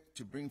expected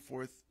to bring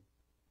forth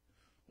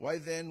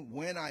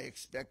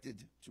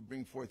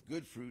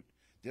good fruit,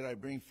 did I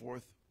bring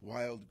forth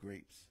wild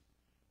grapes?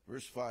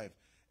 Verse 5.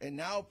 And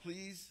now,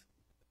 please,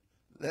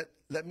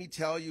 let me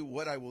tell you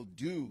what I will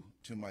do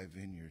to my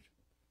vineyard.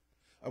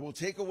 I will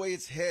take away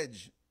its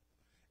hedge,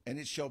 and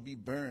it shall be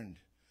burned.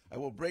 I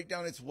will break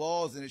down its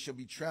walls, and it shall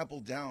be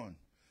trampled down.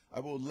 I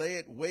will lay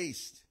it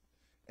waste,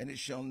 and it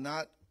shall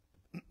not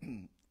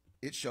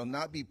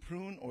be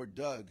pruned or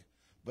dug,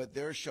 but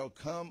there shall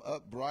come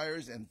up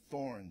briars and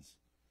thorns.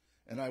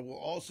 And I will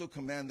also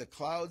command the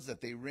clouds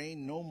that they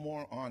rain no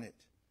more on it.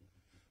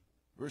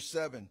 Verse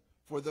 7.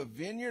 For the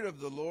vineyard of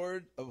the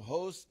Lord of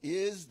hosts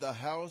is the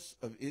house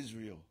of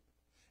Israel,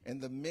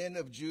 and the men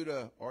of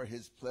Judah are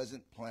his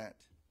pleasant plant.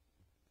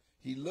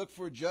 He looked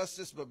for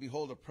justice, but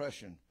behold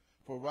oppression,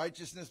 for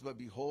righteousness, but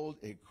behold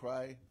a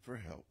cry for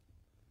help.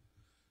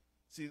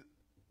 See,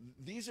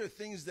 these are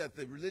things that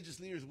the religious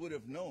leaders would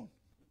have known.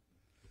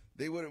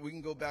 We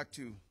can go back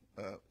to,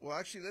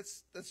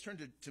 let's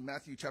turn to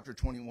Matthew chapter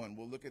 21.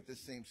 We'll look at this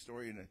same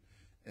story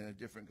in a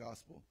different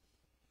gospel.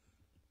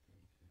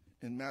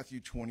 In Matthew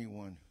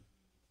 21.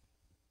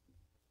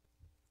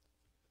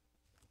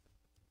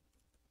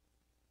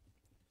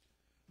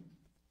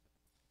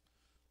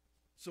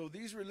 So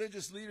these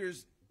religious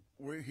leaders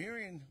were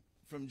hearing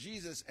from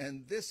Jesus,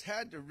 and this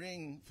had to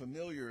ring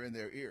familiar in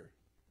their ear.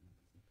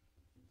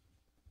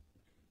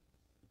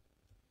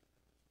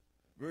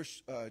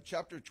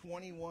 Chapter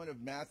 21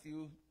 of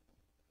Matthew,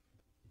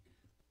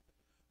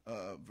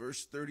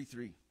 verse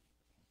 33.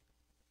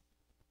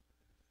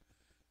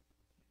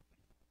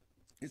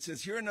 It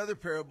says, here another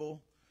parable.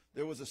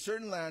 There was a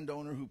certain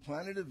landowner who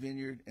planted a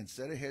vineyard and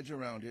set a hedge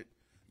around it,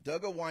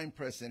 dug a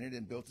winepress in it,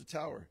 and built a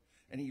tower.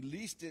 And he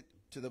leased it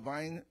to the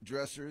vine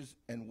dressers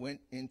and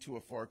went into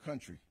a far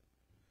country.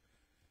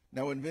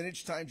 Now when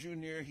vintage time drew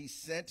near, he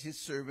sent his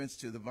servants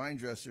to the vine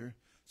dresser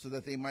so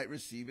that they might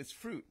receive its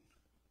fruit.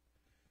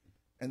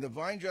 And the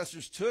vine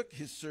dressers took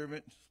his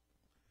servant,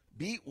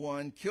 beat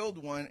one,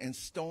 killed one, and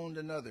stoned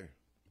another.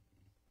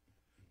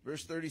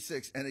 Verse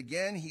 36, and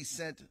again he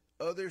sent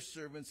other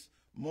servants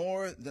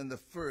more than the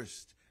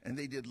first, and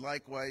they did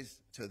likewise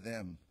to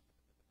them.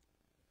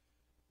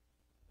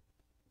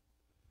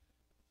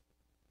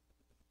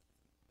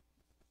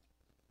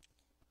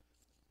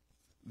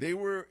 They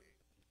were,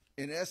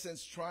 in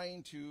essence,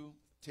 trying to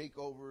take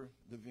over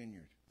the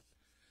vineyard.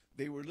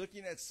 They were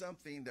looking at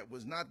something that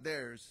was not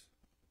theirs,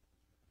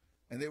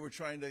 and they were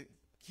trying to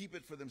keep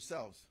it for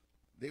themselves.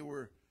 They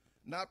were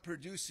not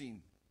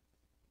producing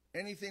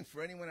anything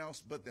for anyone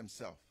else but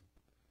themselves.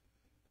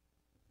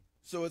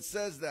 So it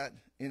says that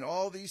in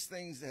all these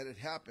things that had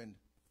happened,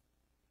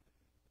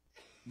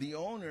 the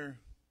owner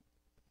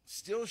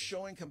still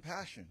showing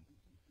compassion,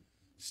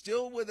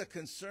 still with a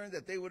concern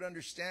that they would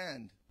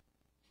understand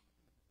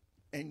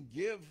and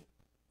give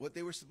what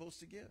they were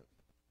supposed to give.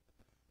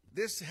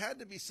 This had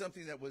to be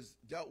something that was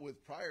dealt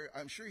with prior.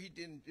 I'm sure he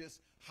didn't just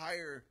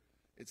hire,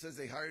 it says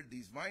they hired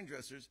these vine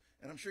dressers,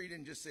 and I'm sure he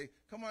didn't just say,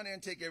 come on in,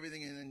 take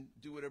everything, and then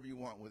do whatever you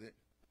want with it,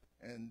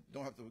 and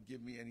don't have to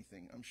give me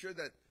anything. I'm sure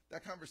that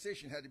that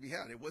conversation had to be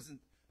had. It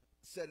wasn't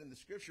said in the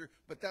scripture,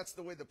 but that's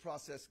the way the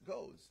process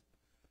goes.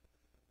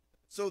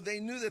 So they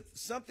knew that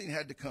something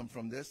had to come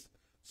from this,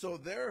 so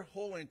their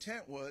whole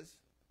intent was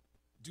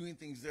doing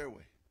things their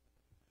way.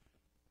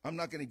 I'm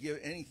not going to give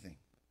anything.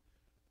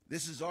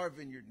 This is our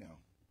vineyard now.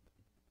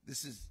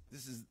 This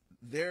is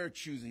their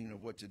choosing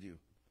of what to do.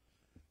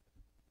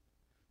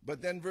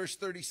 But then verse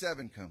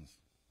 37 comes.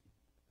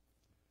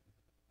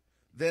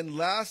 Then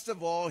last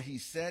of all, he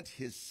sent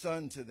his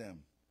son to them,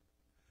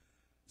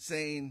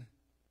 saying,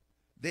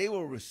 they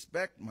will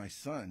respect my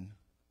son.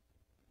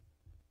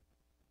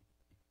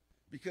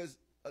 Because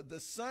the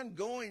son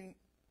going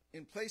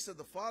in place of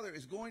the father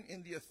is going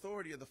in the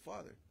authority of the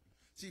father.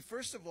 See,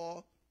 first of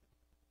all,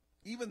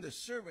 even the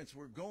servants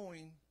were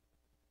going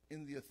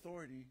in the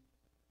authority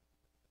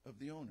of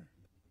the owner.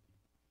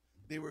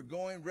 They were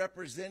going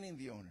representing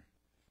the owner.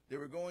 They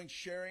were going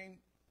sharing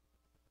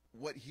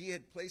what he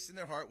had placed in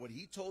their heart, what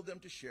he told them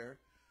to share,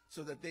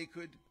 so that they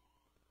could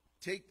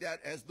take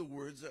that as the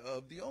words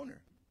of the owner.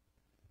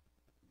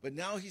 But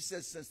now he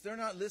says, since they're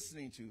not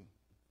listening to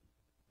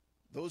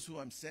those who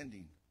I'm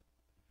sending,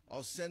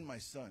 I'll send my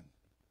son.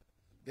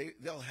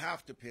 They'll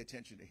have to pay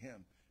attention to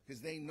him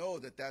because they know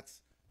that that's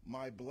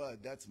my blood,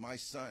 that's my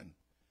son.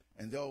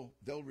 And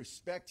they'll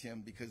respect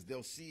him because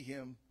they'll see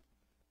him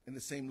in the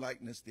same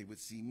likeness they would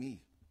see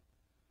me.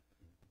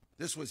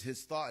 This was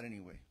his thought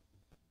anyway.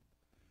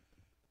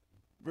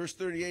 Verse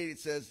 38, it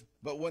says,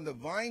 but when the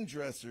vine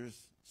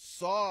dressers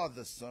saw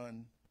the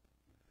son,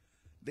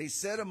 they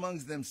said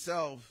amongst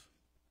themselves,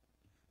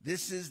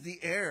 this is the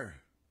heir.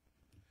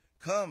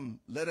 Come,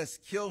 let us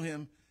kill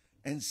him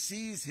and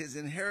seize his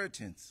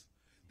inheritance.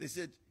 They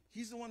said,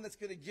 He's the one that's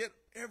going to get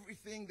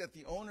everything that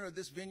the owner of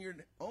this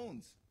vineyard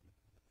owns.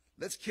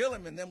 Let's kill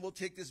him, and then we'll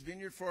take this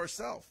vineyard for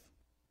ourselves.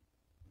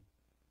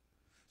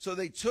 So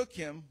they took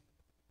him,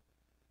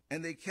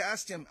 and they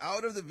cast him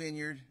out of the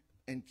vineyard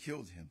and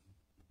killed him.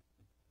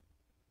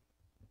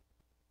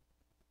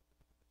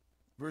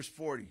 Verse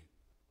 40.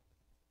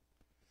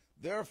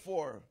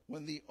 Therefore,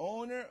 when the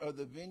owner of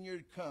the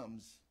vineyard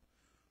comes,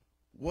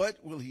 what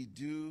will he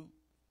do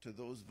to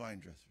those vine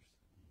dressers?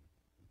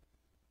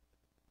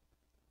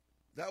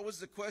 That was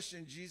the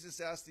question Jesus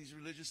asked these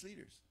religious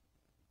leaders.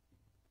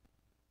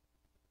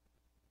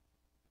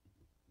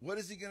 What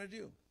is he going to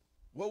do?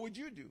 What would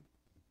you do?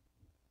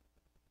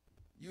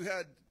 You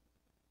had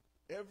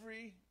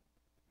every...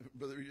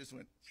 Brother, he just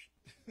went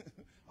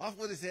off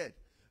with his head.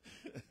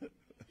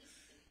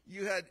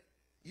 You had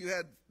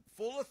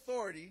full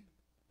authority,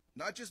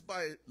 not just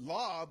by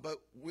law, but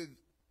with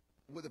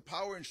the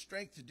power and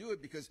strength to do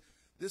it, because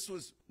this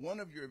was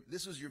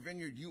your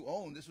vineyard you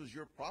owned. This was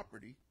your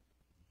property.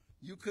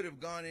 You could have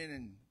gone in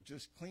and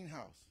just clean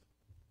house.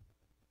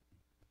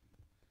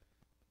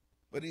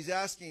 But he's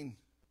asking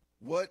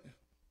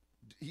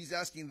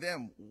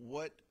them,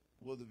 what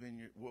will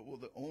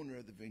the owner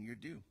of the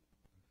vineyard do?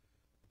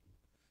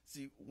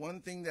 See,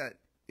 one thing that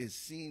is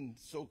seen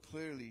so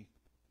clearly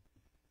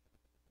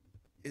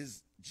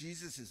is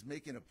Jesus is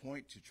making a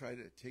point to try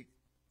to take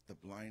the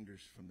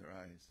blinders from their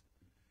eyes.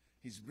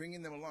 He's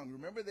bringing them along.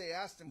 Remember, they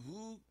asked him,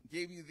 who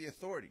gave you the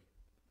authority?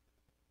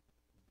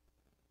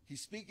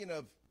 He's speaking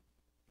of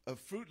a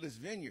fruitless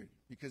vineyard,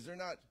 because they're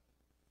not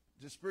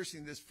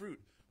dispersing this fruit.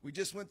 We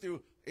just went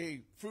through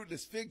a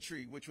fruitless fig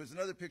tree, which was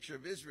another picture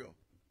of Israel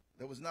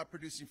that was not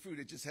producing fruit.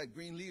 It just had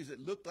green leaves.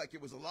 It looked like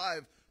it was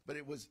alive, but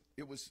it was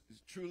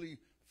truly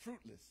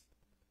fruitless.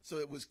 So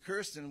it was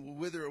cursed and will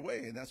wither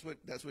away, and that's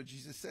what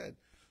Jesus said.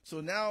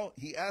 So now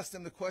he asked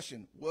them the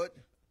question, what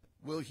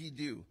will he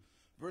do?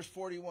 Verse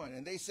 41,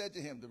 and they said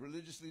to him, the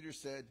religious leaders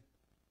said,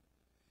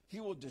 he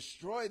will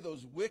destroy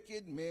those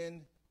wicked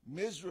men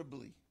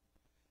miserably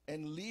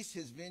and lease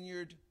his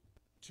vineyard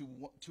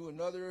to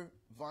another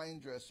vine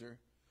dresser,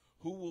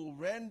 who will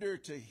render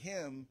to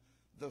him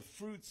the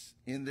fruits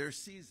in their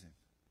season.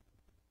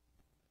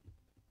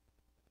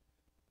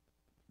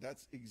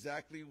 That's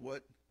exactly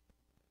what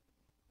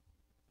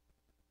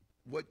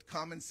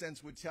common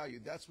sense would tell you.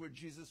 That's where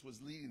Jesus was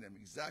leading them,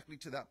 exactly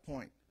to that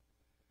point.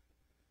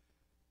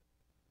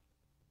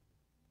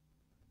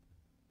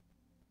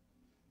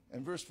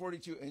 And verse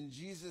 42, and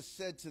Jesus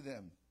said to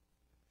them,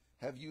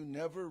 have you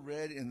never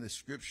read in the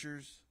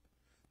scriptures,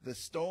 the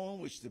stone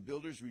which the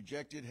builders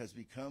rejected has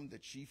become the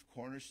chief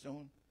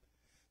cornerstone?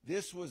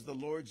 This was the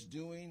Lord's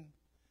doing,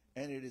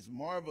 and it is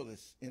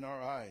marvelous in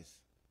our eyes.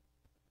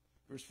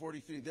 Verse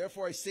 43,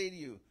 therefore I say to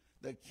you,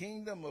 the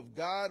kingdom of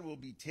God will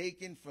be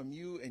taken from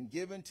you and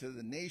given to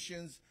the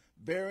nations,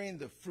 bearing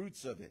the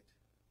fruits of it.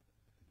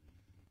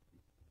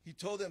 He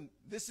told them,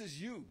 this is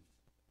you.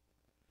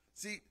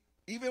 See,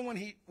 even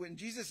when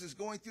Jesus is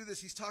going through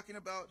this, he's talking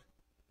about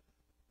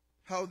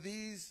how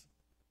these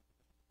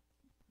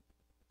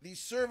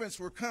servants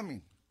were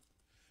coming.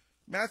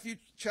 Matthew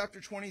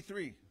chapter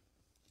 23,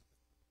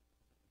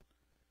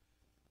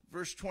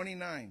 verse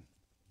 29.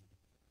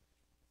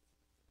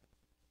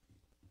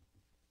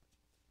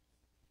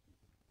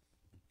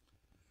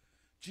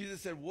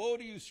 Jesus said, woe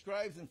to you,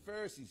 scribes and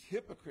Pharisees,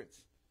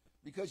 hypocrites,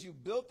 because you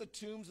built the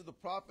tombs of the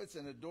prophets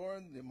and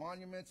adorned the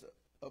monuments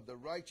of the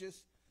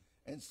righteous,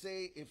 and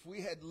say, if we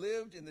had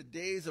lived in the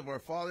days of our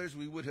fathers,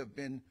 we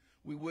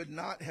would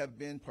not have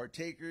been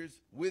partakers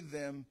with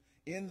them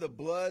in the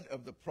blood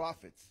of the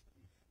prophets.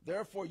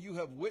 Therefore you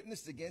have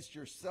witnessed against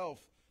yourself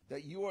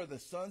that you are the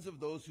sons of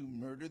those who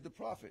murdered the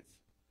prophets.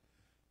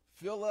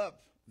 Fill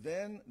up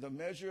then the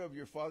measure of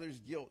your father's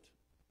guilt.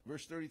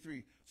 Verse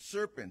 33,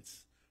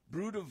 serpents,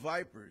 brood of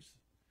vipers,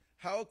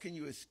 how can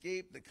you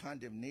escape the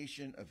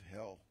condemnation of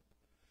hell?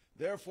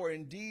 Therefore,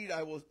 indeed,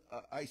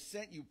 I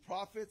sent you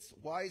prophets,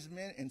 wise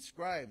men, and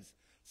scribes.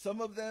 Some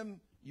of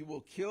them you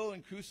will kill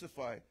and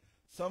crucify.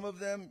 Some of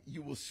them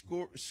you will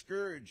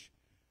scourge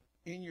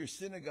in your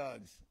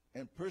synagogues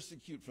and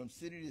persecute from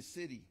city to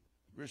city.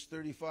 Verse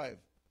 35,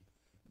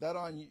 that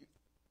on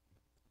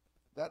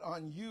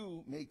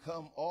you may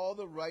come all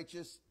the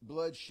righteous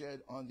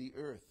bloodshed on the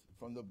earth,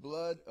 from the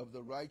blood of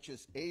the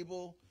righteous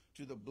Abel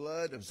to the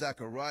blood of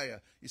Zechariah.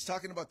 He's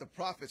talking about the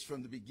prophets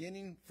from the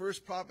beginning,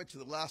 first prophet to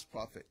the last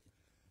prophet,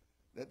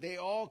 that they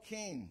all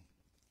came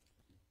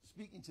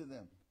speaking to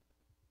them.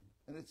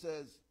 And it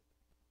says,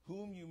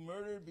 whom you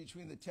murdered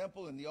between the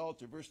temple and the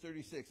altar. Verse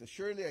 36,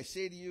 assuredly I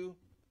say to you,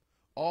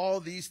 all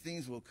these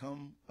things will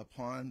come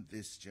upon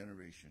this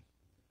generation.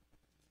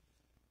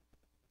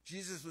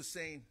 Jesus was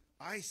saying,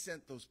 I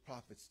sent those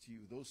prophets to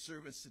you, those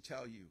servants to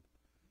tell you.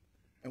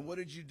 And what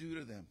did you do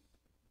to them?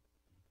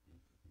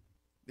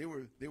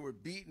 They were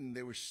beaten,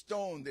 they were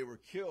stoned, they were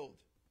killed.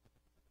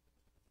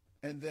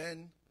 And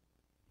then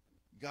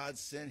God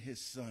sent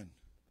his son.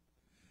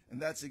 And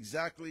that's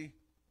exactly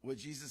what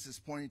Jesus is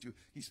pointing to.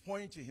 He's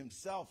pointing to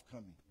himself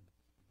coming.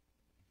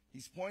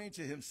 He's pointing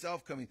to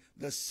himself coming.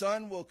 The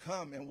son will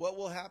come, and what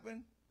will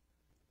happen?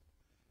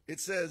 It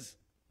says,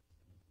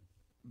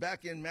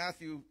 back in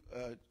Matthew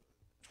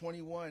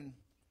 21,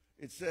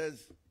 it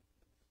says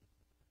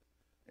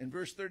in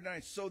verse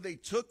 39, so they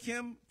took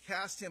him,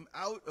 cast him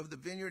out of the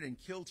vineyard, and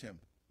killed him.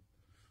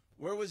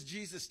 Where was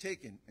Jesus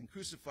taken and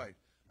crucified?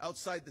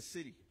 Outside the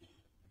city.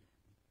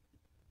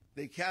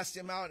 They cast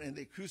him out and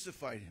they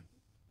crucified him.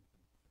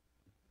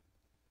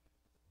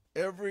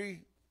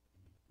 Every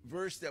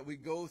verse that we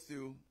go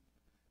through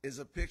is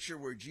a picture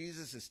where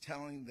Jesus is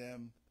telling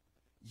them,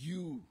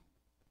 you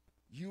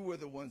are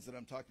the ones that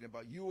I'm talking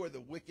about. You are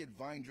the wicked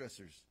vine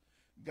dressers.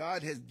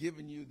 God has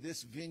given you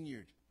this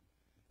vineyard,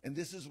 and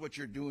this is what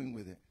you're doing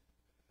with it.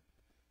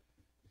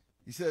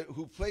 He said,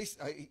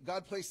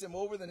 God placed them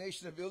over the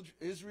nation of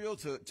Israel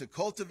to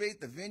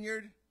cultivate the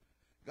vineyard.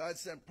 God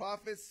sent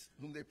prophets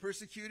whom they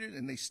persecuted,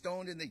 and they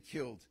stoned and they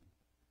killed.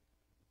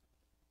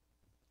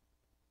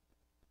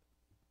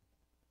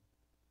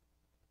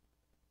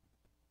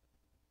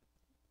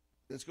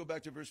 Let's go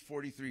back to verse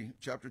 43,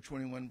 chapter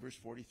 21, verse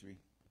 43.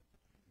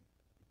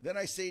 Then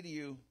I say to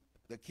you,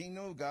 the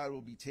kingdom of God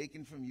will be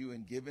taken from you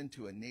and given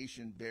to a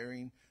nation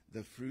bearing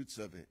the fruits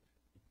of it.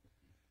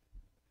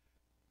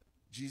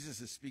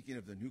 Jesus is speaking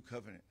of the new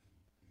covenant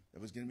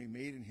that was going to be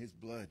made in his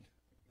blood.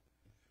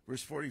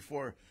 Verse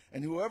 44,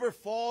 and whoever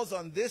falls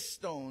on this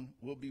stone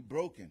will be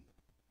broken,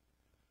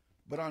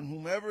 but on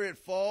whomever it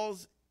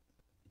falls,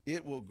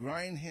 it will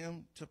grind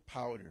him to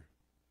powder.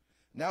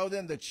 Now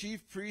then, the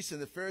chief priests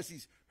and the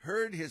Pharisees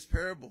heard his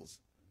parables,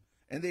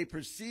 and they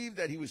perceived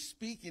that he was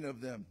speaking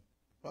of them.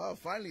 Wow,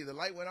 finally the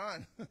light went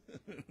on.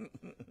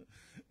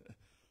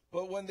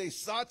 But when they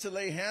sought to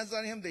lay hands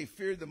on him, they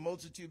feared the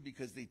multitude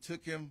because they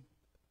took him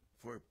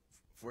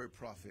for a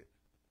prophet.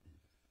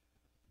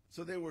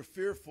 So they were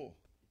fearful.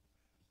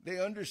 They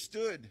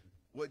understood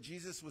what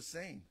Jesus was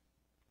saying.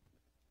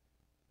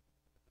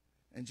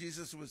 And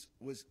Jesus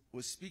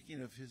was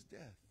speaking of his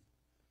death.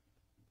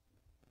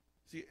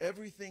 See,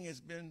 everything has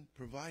been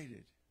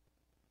provided.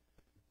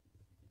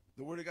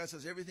 The Word of God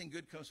says everything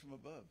good comes from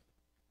above.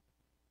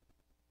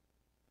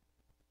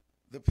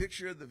 The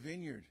picture of the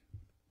vineyard.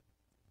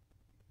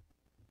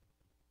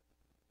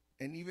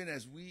 And even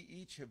as we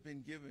each have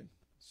been given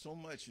so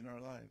much in our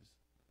lives,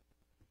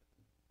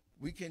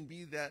 we can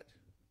be that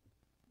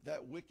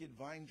wicked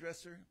vine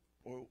dresser,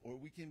 or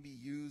we can be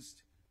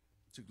used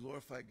to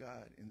glorify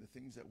God in the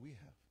things that we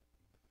have.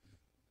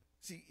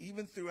 See,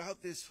 even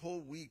throughout this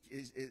whole week,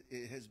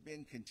 it has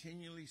been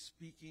continually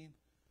speaking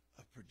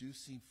of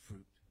producing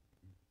fruit.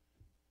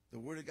 The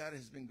Word of God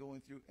has been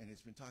going through, and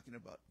it's been talking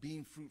about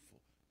being fruitful,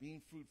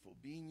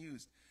 being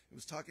used. It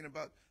was talking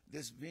about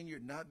this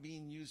vineyard not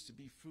being used to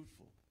be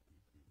fruitful,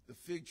 the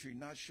fig tree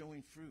not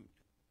showing fruit.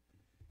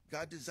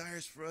 God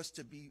desires for us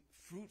to be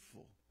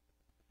fruitful.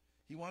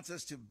 He wants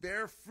us to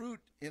bear fruit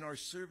in our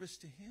service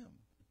to him.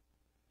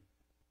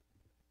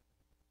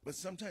 But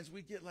sometimes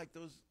we get like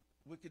those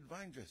wicked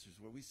vine dressers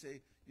where we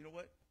say, you know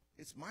what?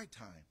 It's my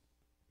time.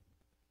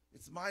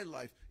 It's my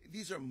life.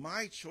 These are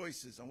my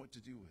choices on what to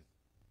do with.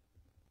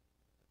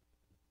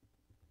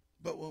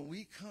 But when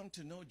we come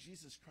to know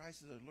Jesus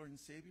Christ as our Lord and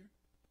Savior,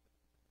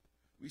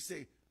 we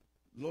say,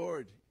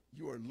 Lord,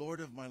 you are Lord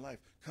of my life.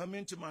 Come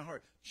into my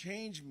heart.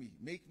 Change me.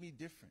 Make me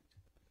different.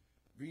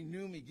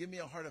 Renew me. Give me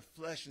a heart of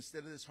flesh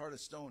instead of this heart of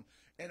stone.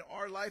 And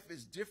our life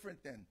is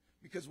different then.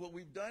 Because what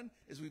we've done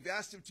is we've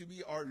asked him to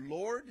be our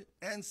Lord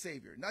and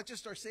Savior. Not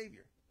just our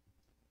Savior.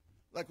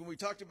 Like when we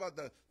talked about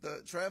the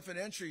triumphant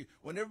entry,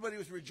 when everybody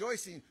was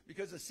rejoicing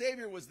because the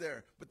Savior was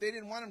there. But they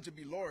didn't want him to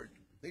be Lord.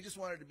 They just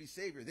wanted to be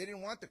Savior. They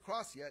didn't want the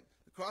cross yet.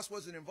 The cross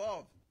wasn't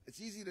involved. It's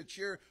easy to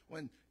cheer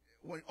when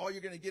all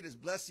you're going to get is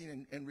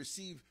blessing and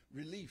receive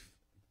relief.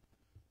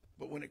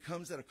 But when it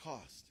comes at a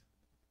cost,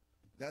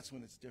 that's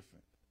when it's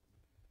different.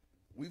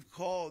 We've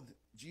called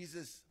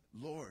Jesus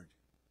Lord.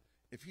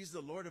 If he's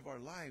the Lord of our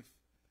life,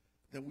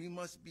 then we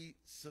must be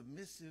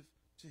submissive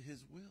to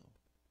his will.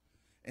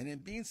 And in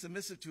being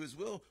submissive to his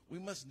will, we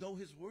must know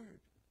his word.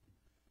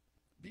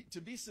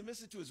 To be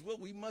submissive to his will,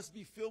 we must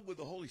be filled with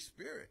the Holy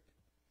Spirit.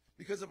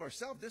 Because of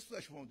ourselves, this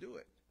flesh won't do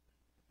it.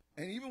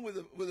 And even with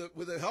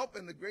the help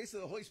and the grace of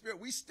the Holy Spirit,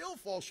 we still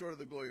fall short of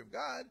the glory of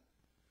God.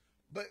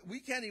 But we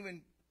can't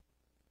even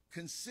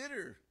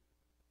consider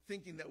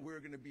thinking that we're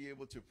going to be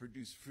able to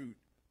produce fruit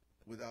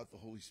without the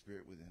Holy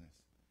Spirit within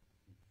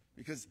us.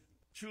 Because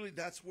truly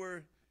that's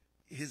where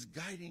his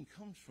guiding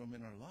comes from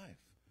in our life.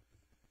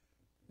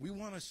 We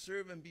want to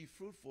serve and be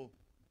fruitful.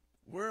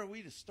 Where are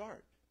we to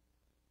start?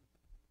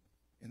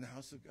 In the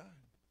house of God.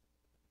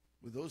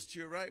 With those to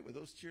your right, with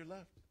those to your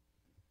left.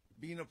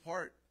 Being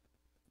apart,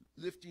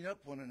 lifting up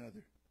one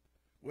another.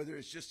 Whether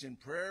it's just in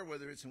prayer,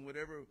 whether it's in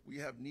whatever we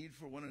have need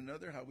for one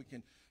another, how we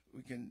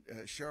can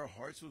share our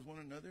hearts with one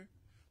another.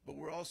 But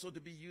we're also to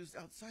be used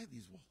outside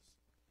these walls.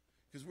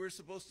 Because we're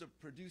supposed to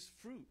produce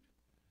fruit.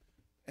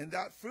 And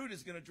that fruit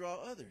is going to draw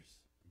others.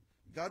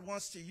 God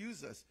wants to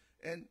use us.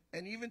 And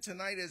even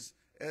tonight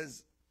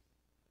as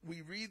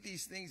we read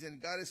these things and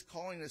God is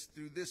calling us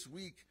through this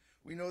week,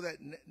 we know that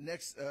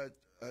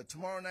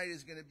tomorrow night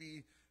is going to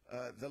be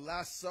the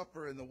Last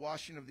Supper and the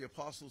washing of the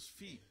apostles'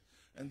 feet.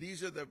 And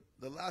these are the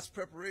last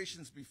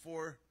preparations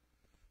before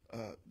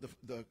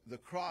the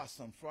cross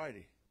on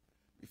Friday,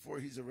 before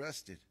he's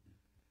arrested.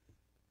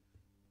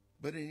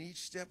 But in each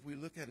step we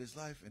look at his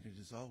life, and it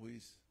is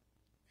always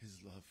his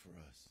love for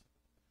us.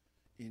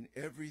 In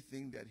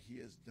everything that he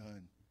has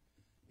done,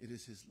 it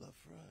is his love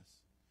for us.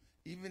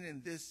 Even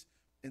in this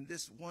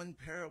one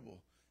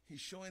parable, he's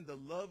showing the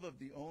love of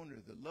the owner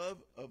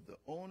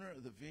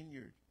of the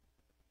vineyard,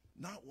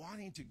 not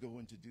wanting to go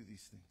and to do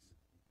these things.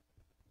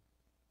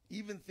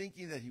 Even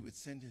thinking that he would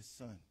send his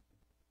son.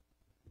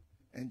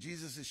 And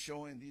Jesus is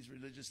showing these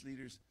religious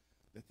leaders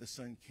that the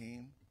son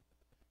came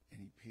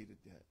and he paid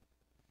a debt.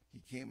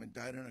 He came and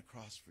died on a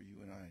cross for you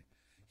and I.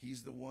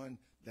 He's the one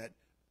that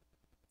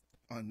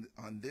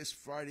on this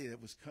Friday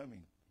that was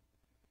coming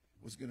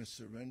was going to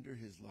surrender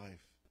his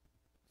life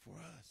for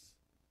us.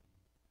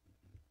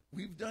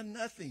 We've done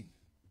nothing.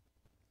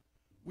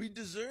 We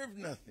deserve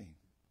nothing.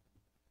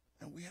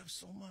 And we have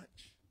so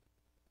much.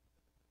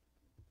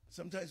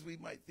 Sometimes we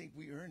might think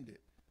we earned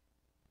it.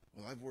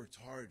 Well, I've worked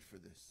hard for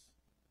this.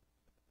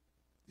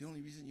 The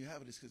only reason you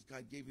have it is because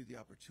God gave you the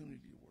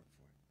opportunity to work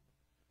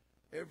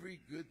for it. Every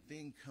good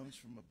thing comes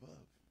from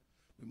above.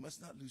 We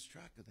must not lose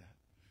track of that.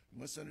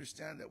 We must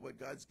understand that what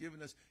God's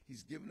given us,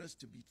 he's given us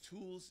to be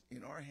tools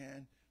in our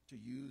hand to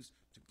use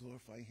to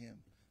glorify him.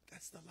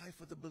 That's the life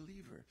of the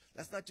believer.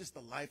 That's not just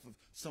the life of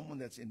someone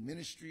that's in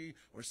ministry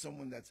or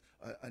someone that's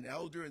an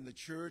elder in the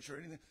church or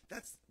anything.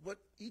 That's what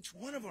each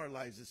one of our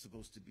lives is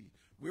supposed to be.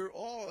 We're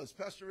all, as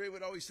Pastor Ray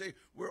would always say,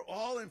 we're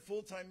all in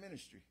full-time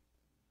ministry.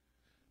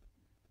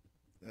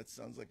 That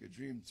sounds like a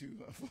dream too.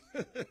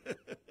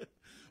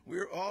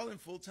 We're all in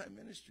full-time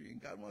ministry,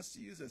 and God wants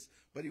to use us,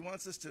 but he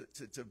wants us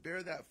to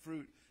bear that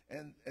fruit.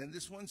 And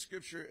this one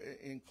scripture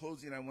in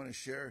closing I want to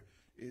share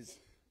is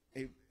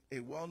a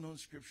well-known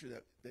scripture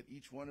that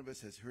each one of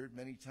us has heard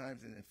many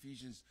times in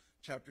Ephesians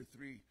chapter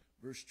 3,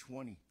 verse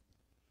 20.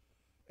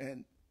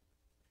 And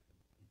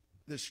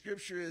the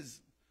scripture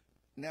is,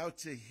 now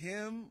to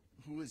him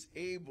who is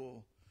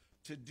able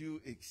to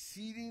do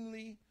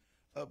exceedingly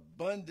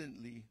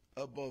abundantly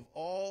above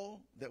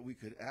all that we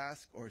could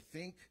ask or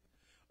think,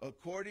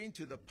 according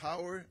to the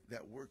power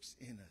that works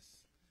in us.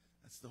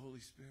 That's the Holy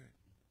Spirit.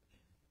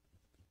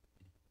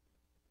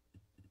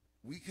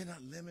 We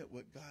cannot limit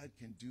what God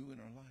can do in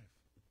our life.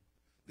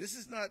 This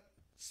is not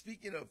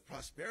speaking of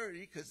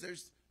prosperity, because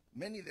there's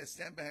many that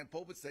stand behind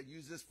pulpits that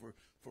use this for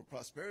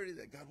prosperity,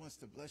 that God wants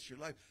to bless your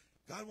life.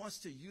 God wants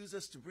to use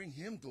us to bring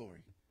him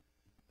glory.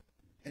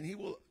 And he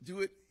will do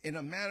it in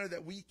a manner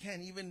that we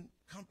can't even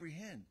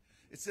comprehend.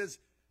 It says,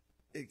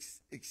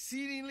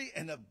 exceedingly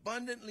and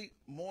abundantly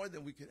more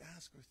than we could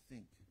ask or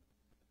think.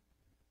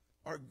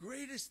 Our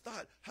greatest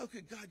thought, how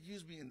could God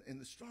use me in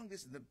the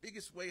strongest and the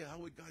biggest way? How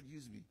would God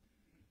use me?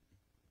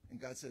 And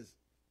God says,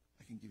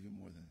 I can give you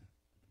more than that.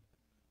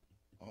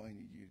 All I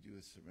need you to do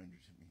is surrender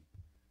to me,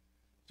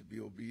 to be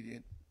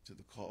obedient to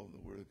the call of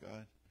the Word of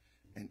God,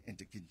 and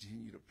to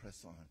continue to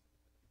press on.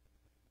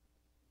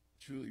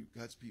 Truly,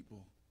 God's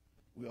people,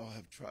 we all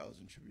have trials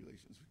and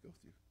tribulations we go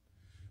through.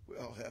 We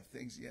all have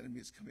things the enemy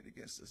is coming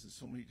against us in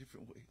so many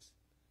different ways.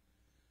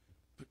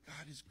 But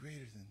God is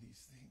greater than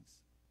these things.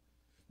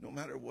 No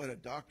matter what a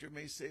doctor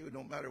may say,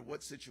 no matter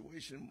what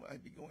situation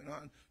might be going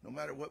on, no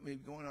matter what may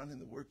be going on in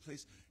the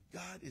workplace,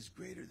 God is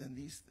greater than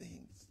these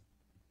things.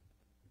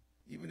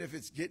 Even if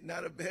it's getting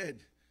out of bed,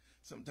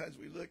 sometimes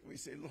we look and we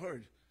say,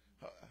 Lord,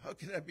 how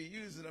can I be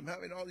used? And I'm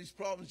having all these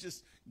problems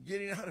just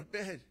getting out of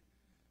bed.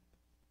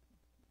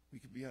 We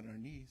can be on our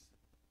knees.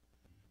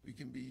 We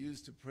can be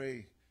used to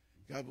pray.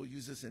 God will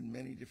use us in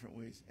many different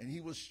ways. And he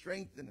will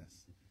strengthen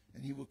us.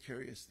 And he will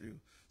carry us through.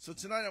 So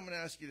tonight I'm going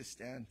to ask you to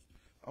stand.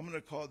 I'm going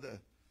to call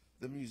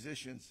the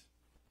musicians.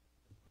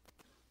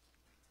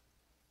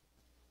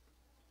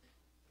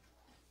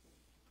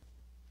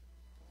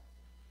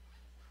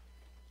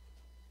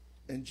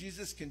 And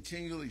Jesus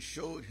continually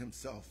showed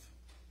himself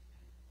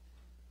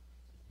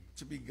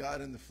to be God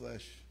in the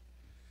flesh.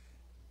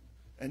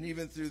 And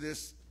even through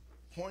this,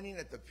 pointing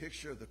at the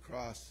picture of the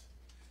cross,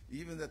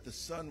 even that the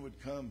Son would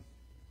come,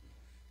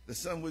 the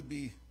Son would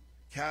be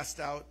cast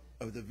out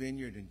of the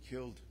vineyard and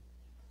killed.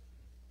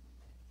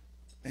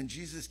 And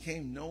Jesus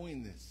came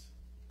knowing this.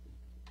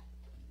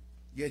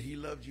 Yet he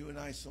loved you and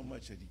I so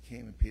much that he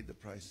came and paid the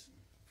price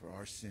for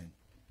our sin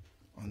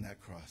on that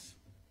cross.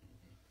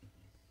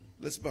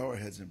 Let's bow our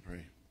heads and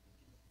pray.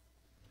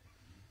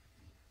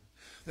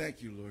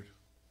 Thank you, Lord.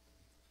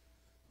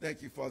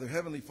 Thank you, Father.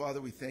 Heavenly Father,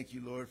 we thank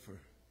you, Lord, for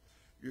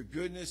your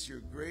goodness,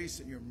 your grace,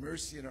 and your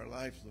mercy in our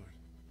lives, Lord.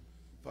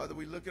 Father,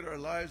 we look at our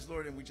lives,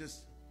 Lord, and we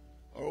just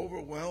are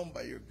overwhelmed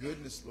by your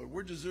goodness, Lord.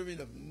 We're deserving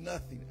of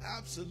nothing,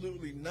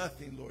 absolutely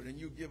nothing, Lord, and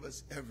you give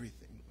us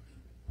everything,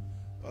 Lord.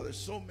 Father,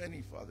 so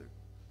many, Father,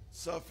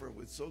 suffer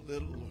with so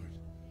little, Lord,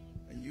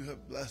 and you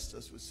have blessed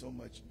us with so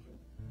much, Lord.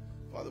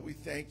 Father, we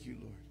thank you,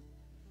 Lord.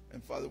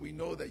 And Father, we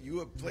know that you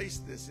have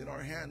placed this in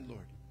our hand,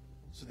 Lord,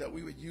 so that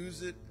we would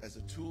use it as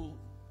a tool,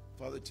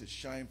 Father, to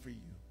shine for you.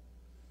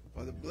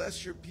 Father,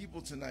 bless your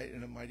people tonight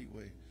in a mighty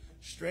way.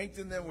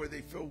 Strengthen them where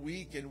they feel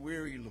weak and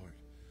weary, Lord.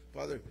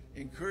 Father,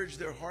 encourage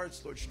their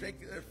hearts, Lord.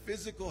 Strengthen their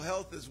physical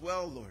health as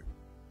well, Lord.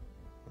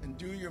 And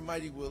do your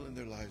mighty will in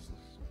their lives,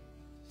 Lord.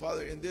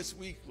 Father, in this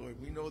week, Lord,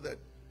 we know that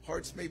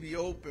hearts may be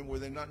open where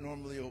they're not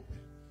normally open.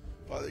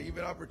 Father,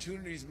 even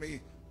opportunities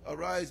may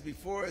arise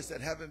before us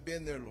that haven't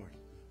been there, Lord.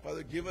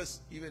 Father, give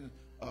us even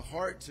a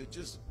heart to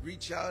just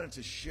reach out and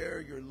to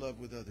share your love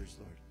with others,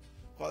 Lord.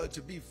 Father,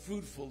 to be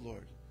fruitful,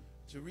 Lord.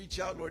 To reach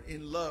out, Lord,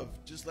 in love,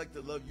 just like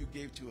the love you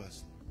gave to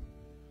us, Lord.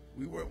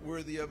 We weren't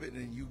worthy of it,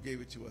 and you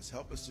gave it to us.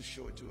 Help us to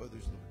show it to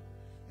others, Lord,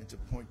 and to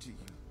point to you.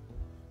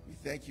 We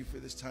thank you for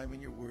this time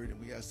in your word, and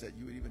we ask that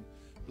you would even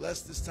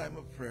bless this time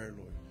of prayer,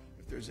 Lord.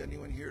 If there's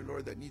anyone here,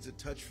 Lord, that needs a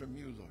touch from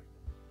you, Lord,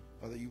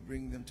 Father, you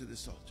bring them to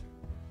this altar.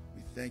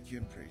 We thank you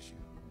and praise you.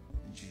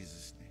 In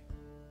Jesus' name,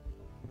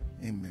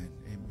 amen,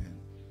 amen.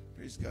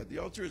 Praise God. The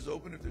altar is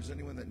open if there's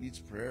anyone that needs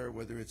prayer,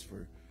 whether it's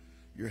for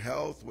your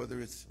health, whether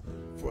it's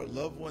for a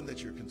loved one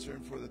that you're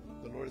concerned for, that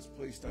the Lord has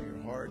placed on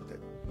your heart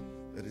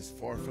that is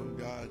far from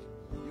God.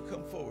 You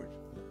come forward.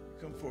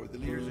 Come forward. The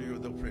leaders are here.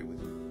 They'll pray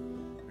with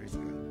you. Praise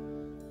God.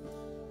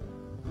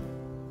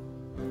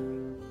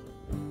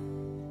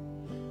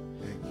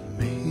 Thank you.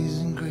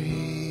 Amazing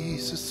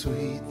grace, so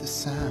sweet the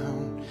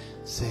sound,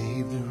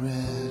 saved a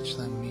wretch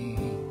like me.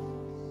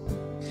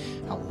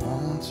 I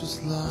once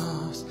was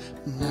lost,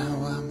 but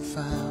now I'm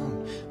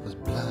found. Was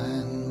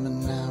blind, but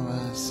now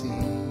I see.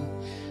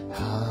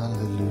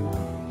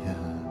 Hallelujah.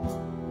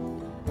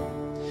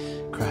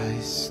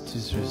 Christ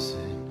is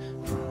risen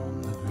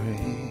from the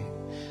grave.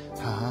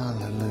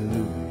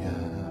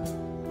 Hallelujah.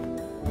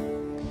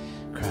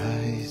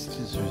 Christ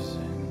is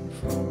risen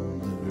from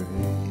the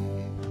grave.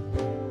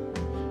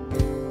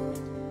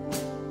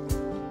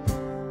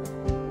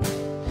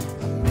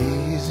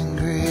 Amazing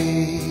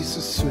grace,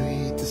 so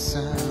sweet the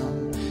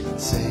sound,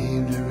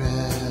 saved a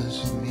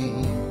wretch like me.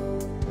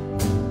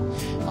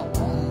 I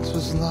once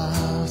was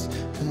lost,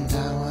 but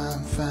now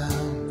I'm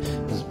found.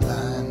 Was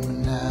blind, but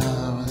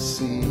now I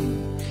see.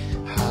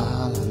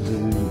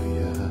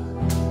 Hallelujah.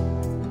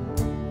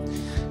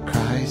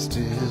 Christ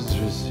is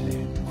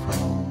risen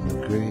from the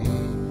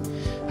grave.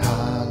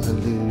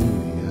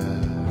 Hallelujah.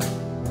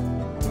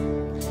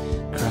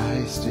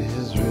 Christ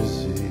is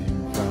risen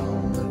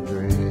from the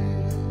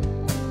grave.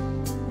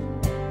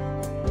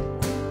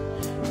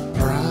 The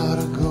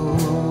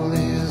prodigal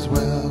is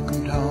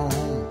welcomed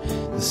home,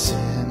 the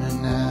sinner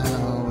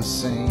now a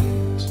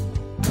saint.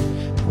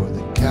 For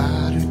the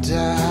God who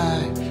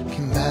died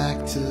came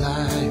back to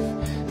life,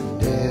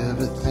 and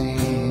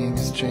everything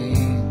has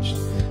changed.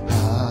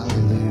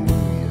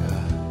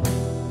 Hallelujah.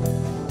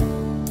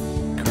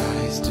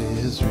 Christ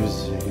is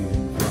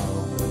risen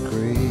from the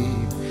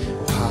grave.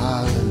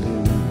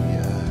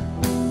 Hallelujah.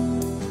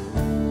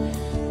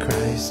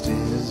 Christ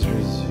is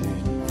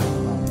risen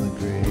from the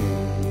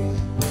grave.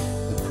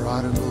 The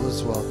prodigal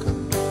is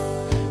welcomed.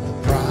 The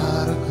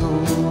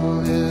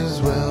prodigal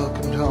is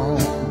welcomed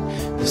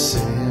home. The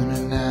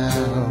sinner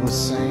now a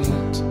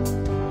saint.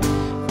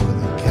 For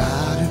the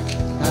God who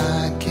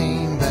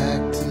came back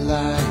to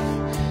life,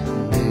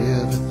 and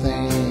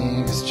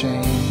everything has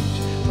changed.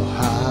 Oh,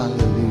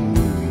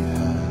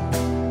 hallelujah.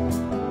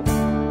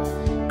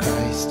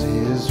 Christ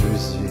is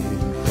risen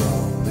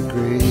from the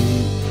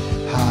grave.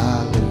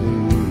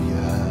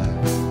 Hallelujah.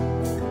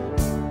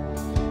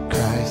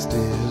 Christ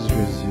is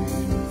risen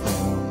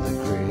from the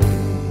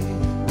grave.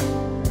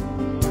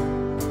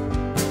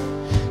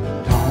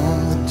 And on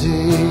the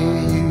day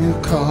you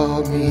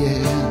called me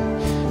in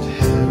to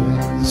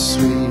heaven's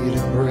sweet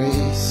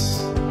embrace,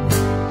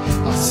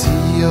 I'll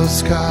see your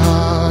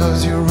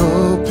scars, your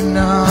open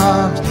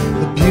arms,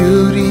 the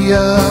beauty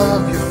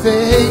of your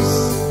face.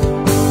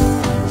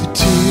 For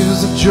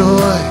tears of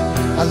joy,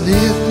 I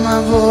lift my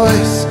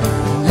voice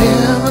in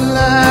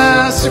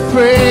everlasting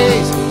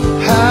praise.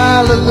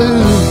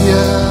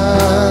 Hallelujah.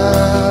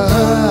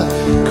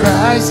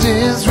 Christ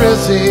is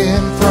risen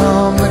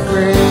from the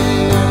grave.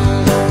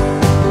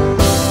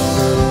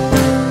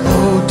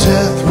 Oh,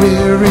 death,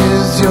 where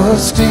is your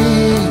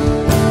sting?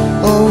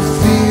 Oh,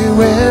 fear,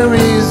 where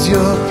is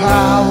your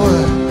power?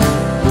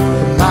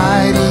 The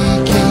mighty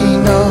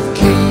King of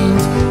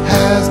Kings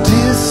has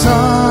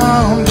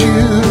disarmed you,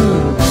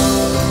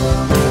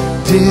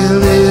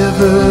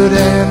 delivered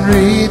and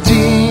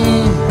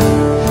redeemed.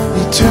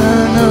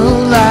 Eternal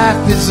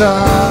life is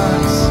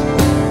ours.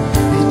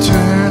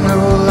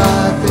 Eternal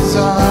life is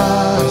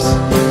ours.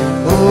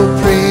 Oh,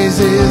 praise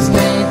his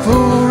name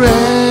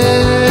forever.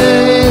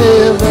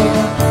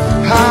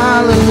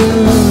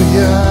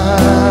 Hallelujah.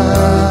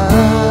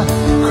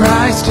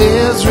 Christ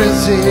is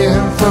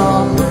risen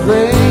from the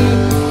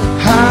grave.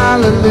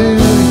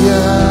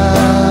 Hallelujah.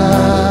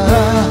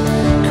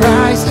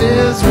 Christ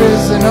is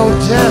risen. Oh,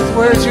 death,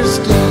 where's your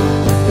sting?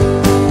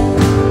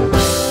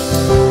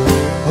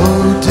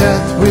 Oh,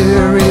 death,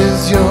 where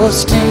is your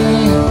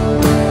sting?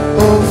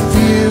 Oh,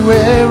 fear,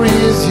 where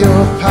is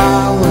your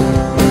power?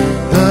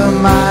 The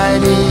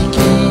mighty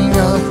King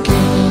of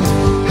Kings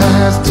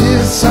has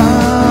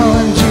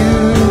disarmed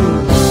you,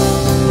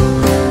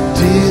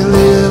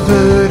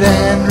 delivered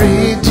and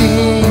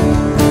redeemed.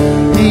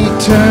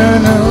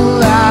 Eternal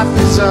life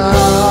is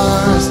ours.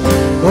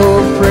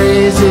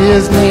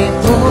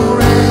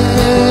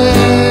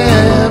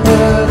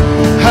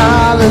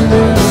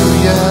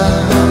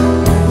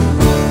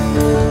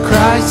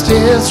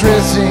 is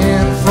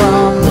risen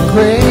from the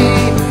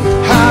grave.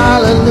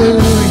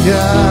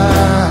 Hallelujah.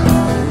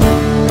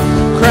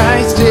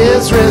 Christ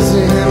is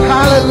risen.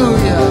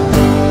 Hallelujah.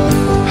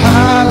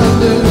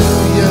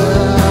 Hallelujah.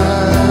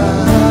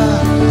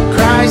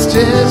 Christ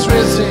is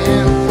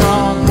risen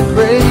from the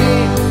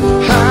grave.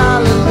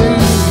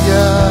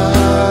 Hallelujah.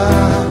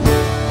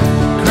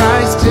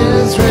 Christ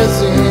is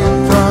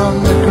risen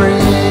from the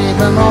grave.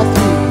 And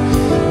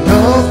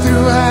all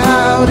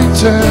throughout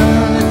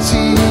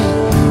eternity,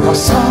 our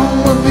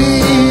song will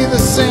be the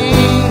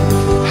same.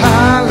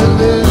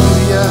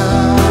 Hallelujah.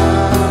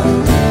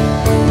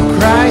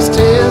 Christ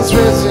is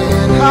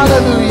risen.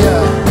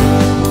 Hallelujah.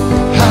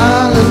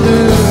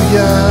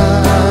 Hallelujah.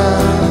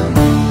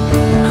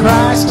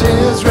 Christ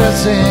is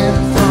risen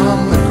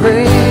from the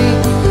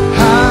grave.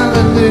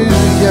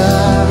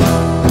 Hallelujah.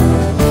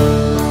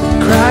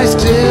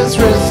 Christ is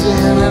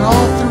risen, and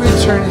all through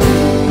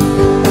eternity,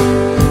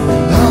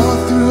 and all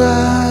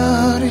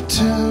throughout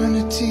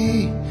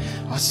eternity,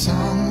 our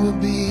song will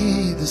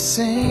be the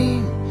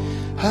same.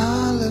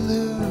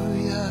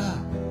 Hallelujah.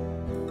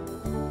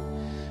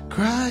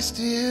 Christ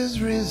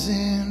is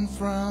risen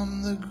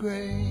from the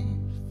grave.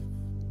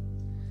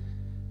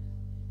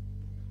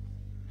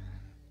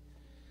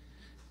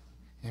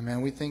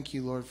 Amen. We thank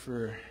you, Lord,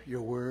 for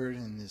your word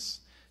and this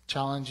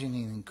challenging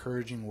and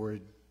encouraging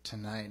word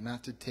tonight.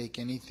 Not to take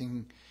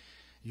anything,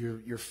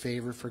 your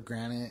favor for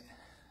granted,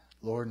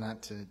 Lord,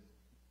 not to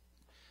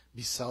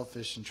be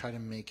selfish and try to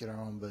make it our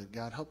own, but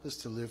God, help us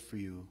to live for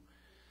you.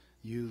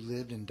 You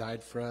lived and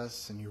died for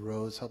us, and you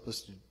rose. Help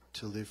us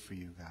to live for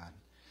you, God.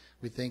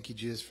 We thank you,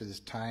 Jesus, for this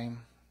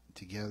time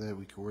together.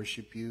 We can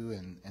worship you,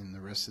 and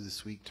the rest of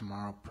this week,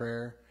 tomorrow,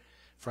 prayer,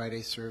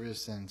 Friday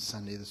service, and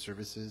Sunday, the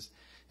services.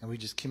 And we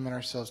just commit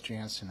ourselves to your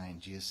hands tonight. In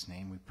Jesus'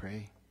 name we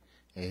pray.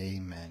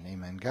 Amen.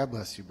 Amen. God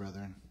bless you,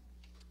 brethren.